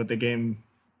 and with the game,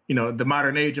 the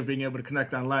modern age of being able to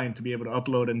connect online to be able to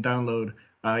upload and download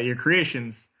your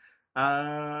creations.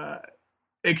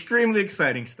 Extremely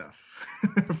exciting stuff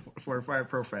for Fire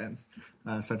Pro fans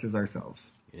such as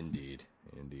ourselves. Indeed.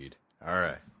 All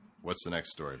right, what's the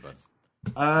next story, bud?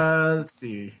 Let's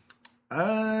see.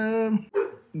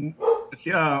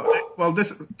 Well,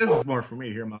 this is more for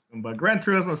me here, Malcolm. But Gran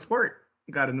Turismo Sport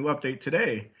got a new update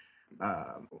today,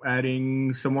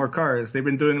 adding some more cars. They've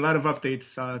been doing a lot of updates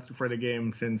for the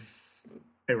game since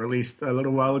it released a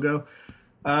little while ago,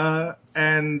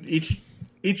 and each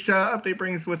update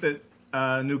brings with it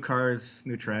new cars,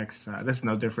 new tracks. This is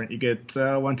no different. You get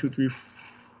 7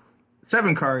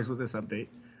 cars with this update.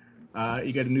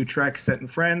 You get a new track set in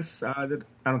France that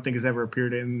I don't think has ever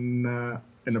appeared in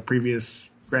the previous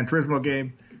Gran Turismo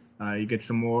game. You get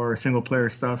some more single-player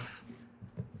stuff.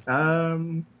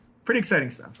 Pretty exciting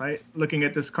stuff. Looking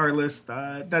at this car list,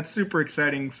 that's super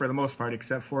exciting for the most part,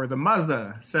 except for the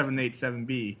Mazda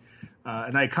 787B,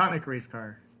 an iconic race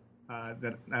car.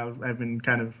 That I've been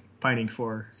kind of pining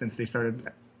for since they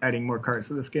started adding more cars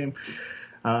to this game.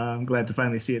 I'm glad to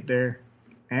finally see it there.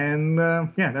 And,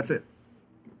 that's it.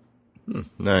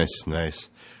 Nice, nice.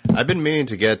 I've been meaning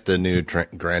to get the new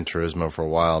Gran Turismo for a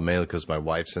while, mainly because my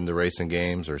wife's into racing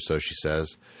games, or so she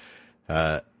says.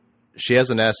 She has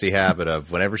a nasty habit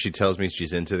of whenever she tells me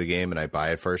she's into the game and I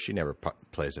buy it first, she never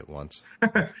plays it once.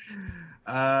 Yeah,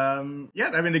 I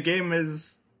mean, the game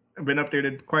has been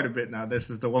updated quite a bit now. This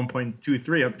is the 1.23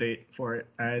 update for it,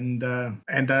 and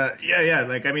yeah,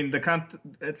 like, I mean,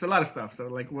 it's a lot of stuff. So,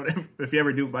 like, what if you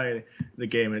ever do buy the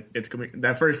game, it's gonna be,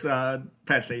 that first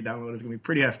patch that you download is gonna be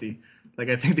pretty hefty. Like,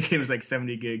 I think the game is like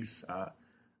 70 gigs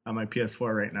on my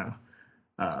PS4 right now.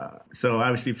 So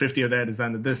obviously 50 of that is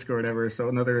on the disc or whatever. So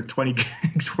another 20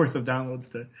 gigs worth of downloads.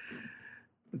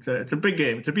 It's a big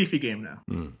game. It's a beefy game now.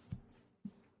 Mm.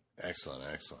 Excellent.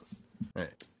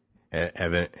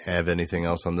 Have anything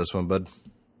else on this one, bud?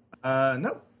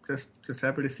 No, just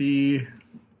happy to see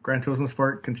Gran Turismo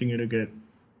Sport continue to get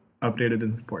updated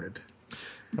and supported.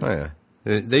 Oh yeah,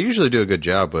 they usually do a good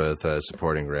job with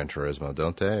supporting Gran Turismo,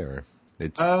 don't they? Or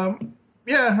it's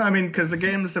yeah, I mean, because the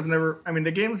games have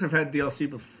had DLC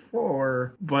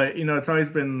before, but it's always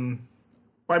been.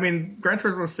 Well, I mean, Gran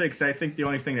Turismo 6, I think the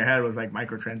only thing they had was like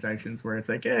microtransactions, where it's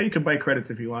like, yeah, you can buy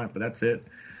credits if you want, but that's it.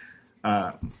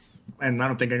 And I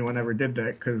don't think anyone ever did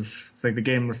that because like the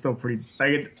game was still pretty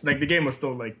like the game was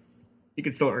still like you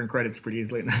could still earn credits pretty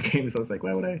easily in that game. So I was like,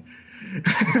 why would I?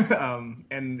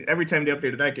 And every time they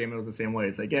updated that game, it was the same way.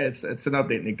 It's like, yeah, it's an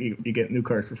update and you get new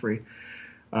cars for free.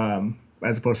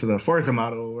 As opposed to the Forza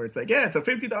model where it's like, yeah, it's a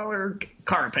 $50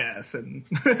 car pass and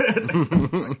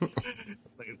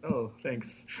like, oh,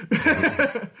 thanks.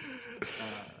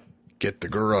 Get the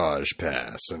garage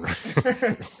pass and.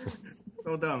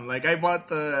 So dumb. Like I bought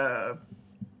the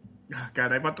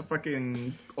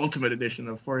fucking Ultimate Edition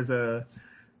of Forza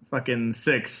fucking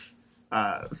 6.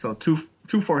 So two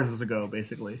Forzas ago,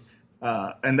 basically.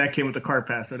 And that came with the car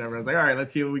pass or whatever. I was like, all right,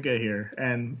 let's see what we get here.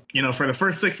 And for the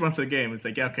first 6 months of the game, it's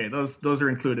like, yeah, okay, those are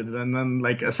included. And then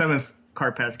like a 7th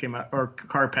car pass came out or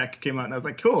car pack came out, and I was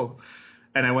like, cool.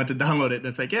 And I went to download it, and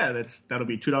it's like, yeah, that'll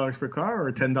be $2 per car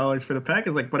or $10 for the pack.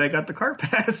 It's like, but I got the car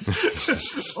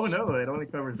pass. Oh no, it only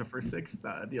covers the first 6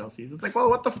 DLCs. It's like, well,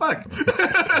 what the fuck?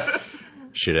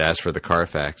 Should ask for the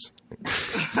Carfax. Yeah,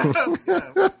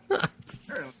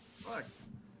 fuck.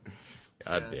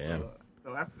 God damn.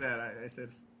 So after that, I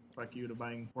said, fuck you to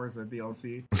buying Forza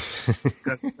DLC.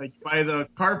 Because like, you buy the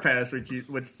car pass, which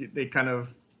they kind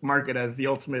of market as the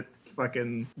ultimate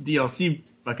fucking DLC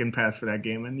fucking pass for that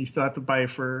game, and you still have to pay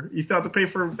for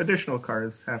additional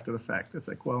cars after the fact. It's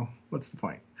like, well, what's the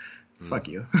point? Fuck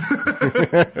you.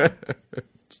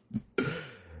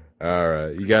 All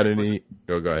right, you got any?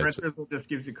 Go ahead. Gran Turismo just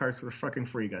gives you cars for fucking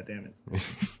free. Goddammit.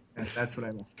 That's what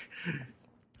I like.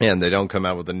 And they don't come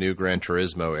out with a new Gran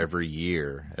Turismo every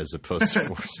year as opposed to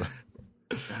Forza.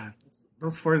 God,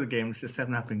 those Forza games just have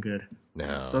not been good.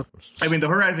 No. The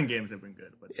Horizon games have been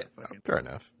good. But yeah, fair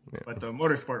enough. Yeah. But the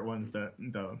motorsport ones, the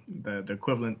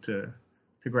equivalent to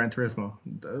Gran Turismo,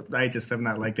 I just have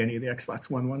not liked any of the Xbox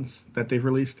One ones that they've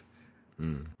released.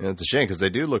 And it's a shame because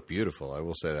they do look beautiful. I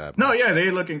will say that. No, yeah,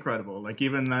 they look incredible. Like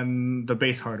even on the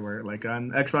base hardware, like on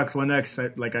Xbox One X,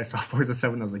 I saw Forza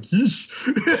 7, I was like, yeesh.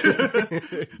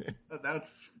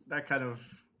 That kind of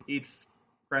eats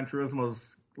Gran Turismo's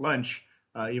lunch,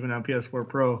 even on PS4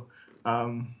 Pro.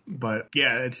 But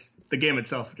yeah, it's the game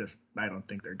itself. Just I don't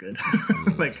think they're good.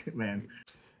 Like, man.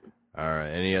 All right.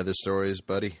 Any other stories,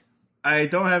 buddy? I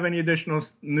don't have any additional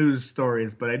news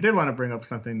stories, but I did want to bring up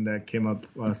something that came up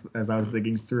as I was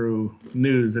digging through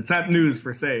news. It's not news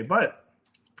per se, but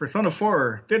Persona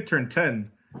 4 did turn 10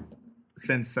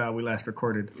 since we last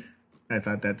recorded. I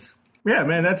thought that's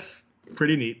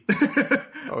pretty neat.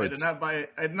 I did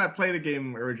not play the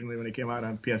game originally when it came out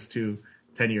on PS2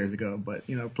 10 years ago, but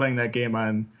playing that game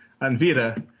on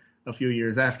Vita a few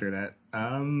years after that,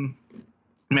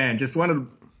 man, just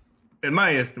in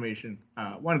my estimation,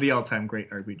 one of the all-time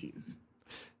great RPGs.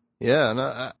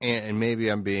 Yeah, and maybe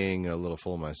I'm being a little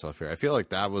full of myself here. I feel like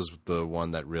that was the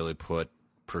one that really put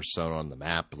Persona on the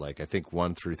map. Like, I think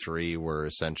 1 through 3 were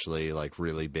essentially like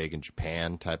really big in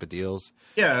Japan type of deals.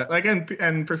 Yeah, like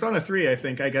and Persona 3, I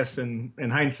think, I guess in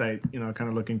hindsight, kind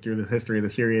of looking through the history of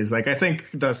the series, like I think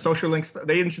the social links,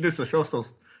 they introduced the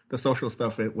social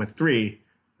stuff with 3,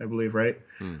 I believe, right?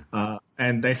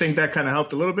 And I think that kind of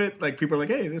helped a little bit. Like people are like,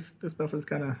 hey, this stuff is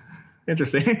kind of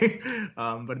interesting,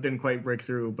 but it didn't quite break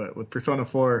through. But with Persona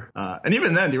 4, and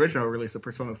even then, the original release of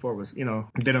Persona 4 was,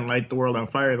 didn't light the world on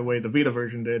fire the way the Vita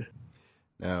version did.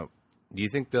 Now, do you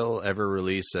think they'll ever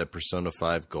release a Persona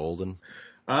 5 Golden?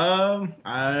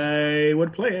 I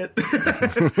would play it.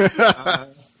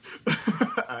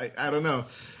 I don't know.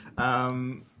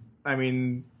 I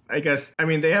mean, I guess, I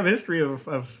mean, they have a history of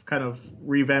kind of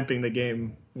revamping the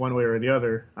game one way or the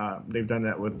other. They've done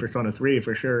that with Persona 3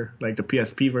 for sure. Like the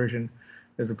PSP version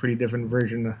is a pretty different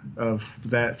version of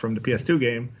that from the PS2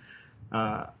 game.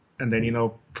 And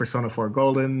then, Persona 4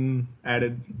 Golden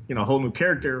added, a whole new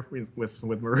character with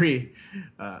Marie.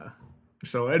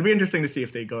 So it'd be interesting to see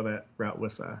if they go that route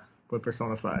with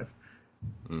Persona 5.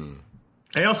 Mm.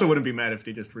 I also wouldn't be mad if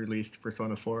they just released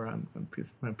Persona 4 on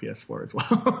PS4 as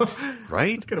well.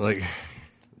 Right? Like,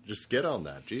 just get on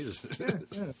that. Jesus.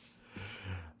 Yeah.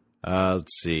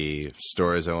 Let's see.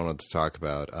 Stories I wanted to talk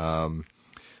about.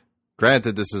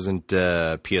 Granted, this isn't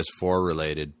PS4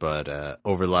 related, but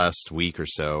over the last week or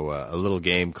so, a little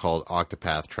game called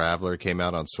Octopath Traveler came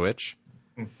out on Switch.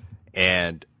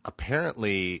 And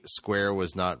apparently Square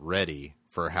was not ready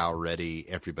for how ready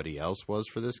everybody else was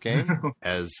for this game,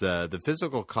 as the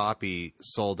physical copy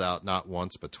sold out not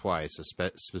once but twice,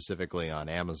 specifically on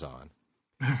Amazon,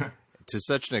 to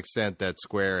such an extent that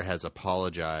Square has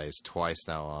apologized twice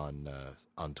now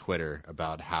on Twitter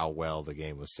about how well the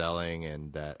game was selling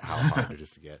and that how hard it is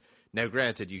to get. Now,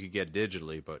 granted, you could get it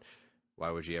digitally, but why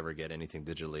would you ever get anything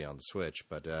digitally on the Switch?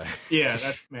 But yeah,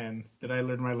 did I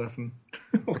learn my lesson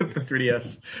with the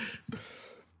 3DS?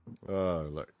 Oh,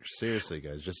 look, seriously,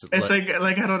 guys, just I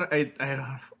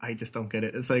just don't get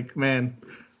it. It's like, man,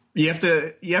 you have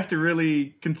to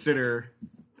really consider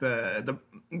the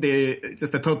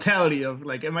just the totality of,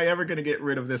 like, am I ever going to get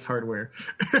rid of this hardware?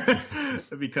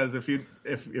 Because if you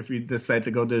decide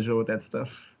to go digital with that stuff,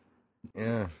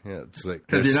 yeah, it's like,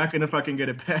 because you're not going to fucking get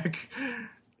it back.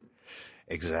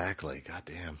 Exactly.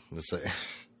 Goddamn. It's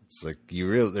like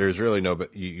there's really no,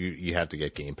 but you have to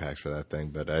get game packs for that thing,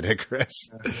 but I digress.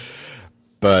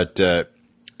 But yeah,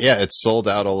 it's sold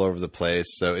out all over the place,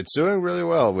 so it's doing really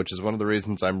well, which is one of the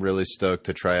reasons I'm really stoked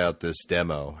to try out this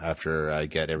demo after I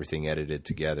get everything edited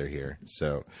together here.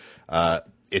 So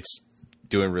it's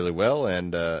doing really well,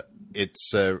 and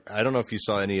it's I don't know if you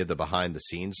saw any of the behind the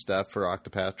scenes stuff for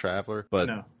Octopath Traveler, but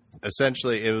no.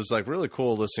 Essentially, it was like really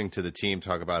cool listening to the team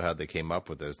talk about how they came up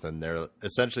with this. Then they're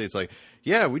essentially, it's like,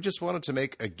 yeah, we just wanted to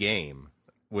make a game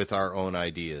with our own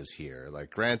ideas here.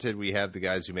 Like, granted, we have the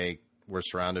guys we're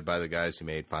surrounded by the guys who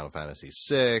made Final Fantasy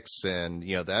VI, and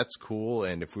that's cool.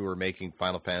 And if we were making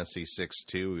Final Fantasy VI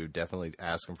too, we would definitely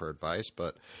ask them for advice.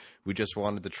 But we just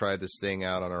wanted to try this thing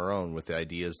out on our own with the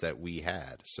ideas that we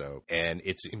had. So, and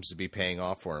it seems to be paying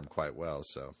off for them quite well.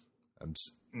 So,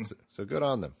 so good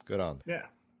on them. Good on them. Yeah.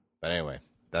 But anyway,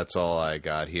 that's all I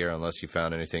got here, unless you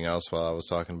found anything else while I was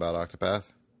talking about Octopath.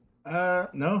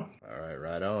 No. All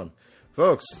right on.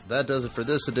 Folks, that does it for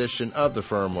this edition of the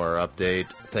Firmware Update.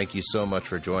 Thank you so much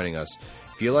for joining us.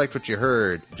 If you liked what you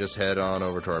heard, just head on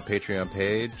over to our Patreon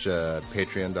page,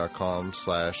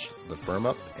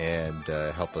 patreon.com/thefirmup, and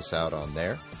help us out on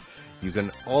there. You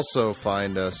can also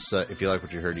find us, if you like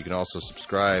what you heard, you can also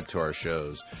subscribe to our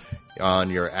shows. On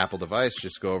your Apple device,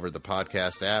 just go over to the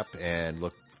podcast app and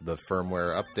look the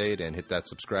Firmware Update and hit that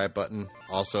subscribe button.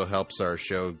 Also helps our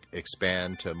show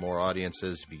expand to more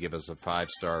audiences if you give us a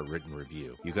 5-star written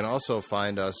review. You can also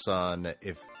find us on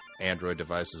Android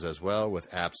devices as well with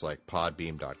apps like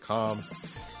podbeam.com.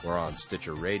 We're on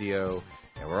Stitcher Radio,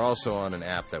 and we're also on an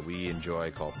app that we enjoy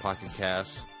called Pocket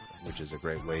Casts, which is a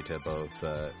great way to both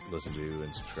listen to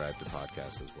and subscribe to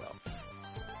podcasts as well.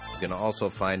 You can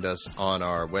also find us on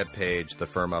our webpage,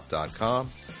 thefirmup.com,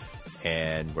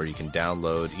 and where you can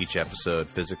download each episode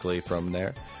physically from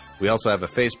there. We also have a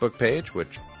Facebook page,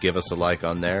 which give us a like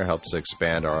on there, helps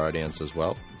expand our audience as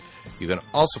well. You can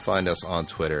also find us on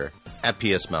Twitter, at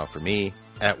PSMouth for me,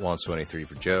 at Wants23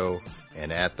 for Joe,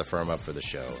 and at The Firm Up for the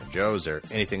show. And Joe, is there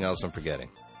anything else I'm forgetting?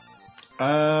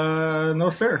 No,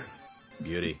 sir.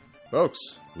 Beauty. Folks,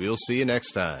 we'll see you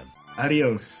next time.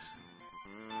 Adios.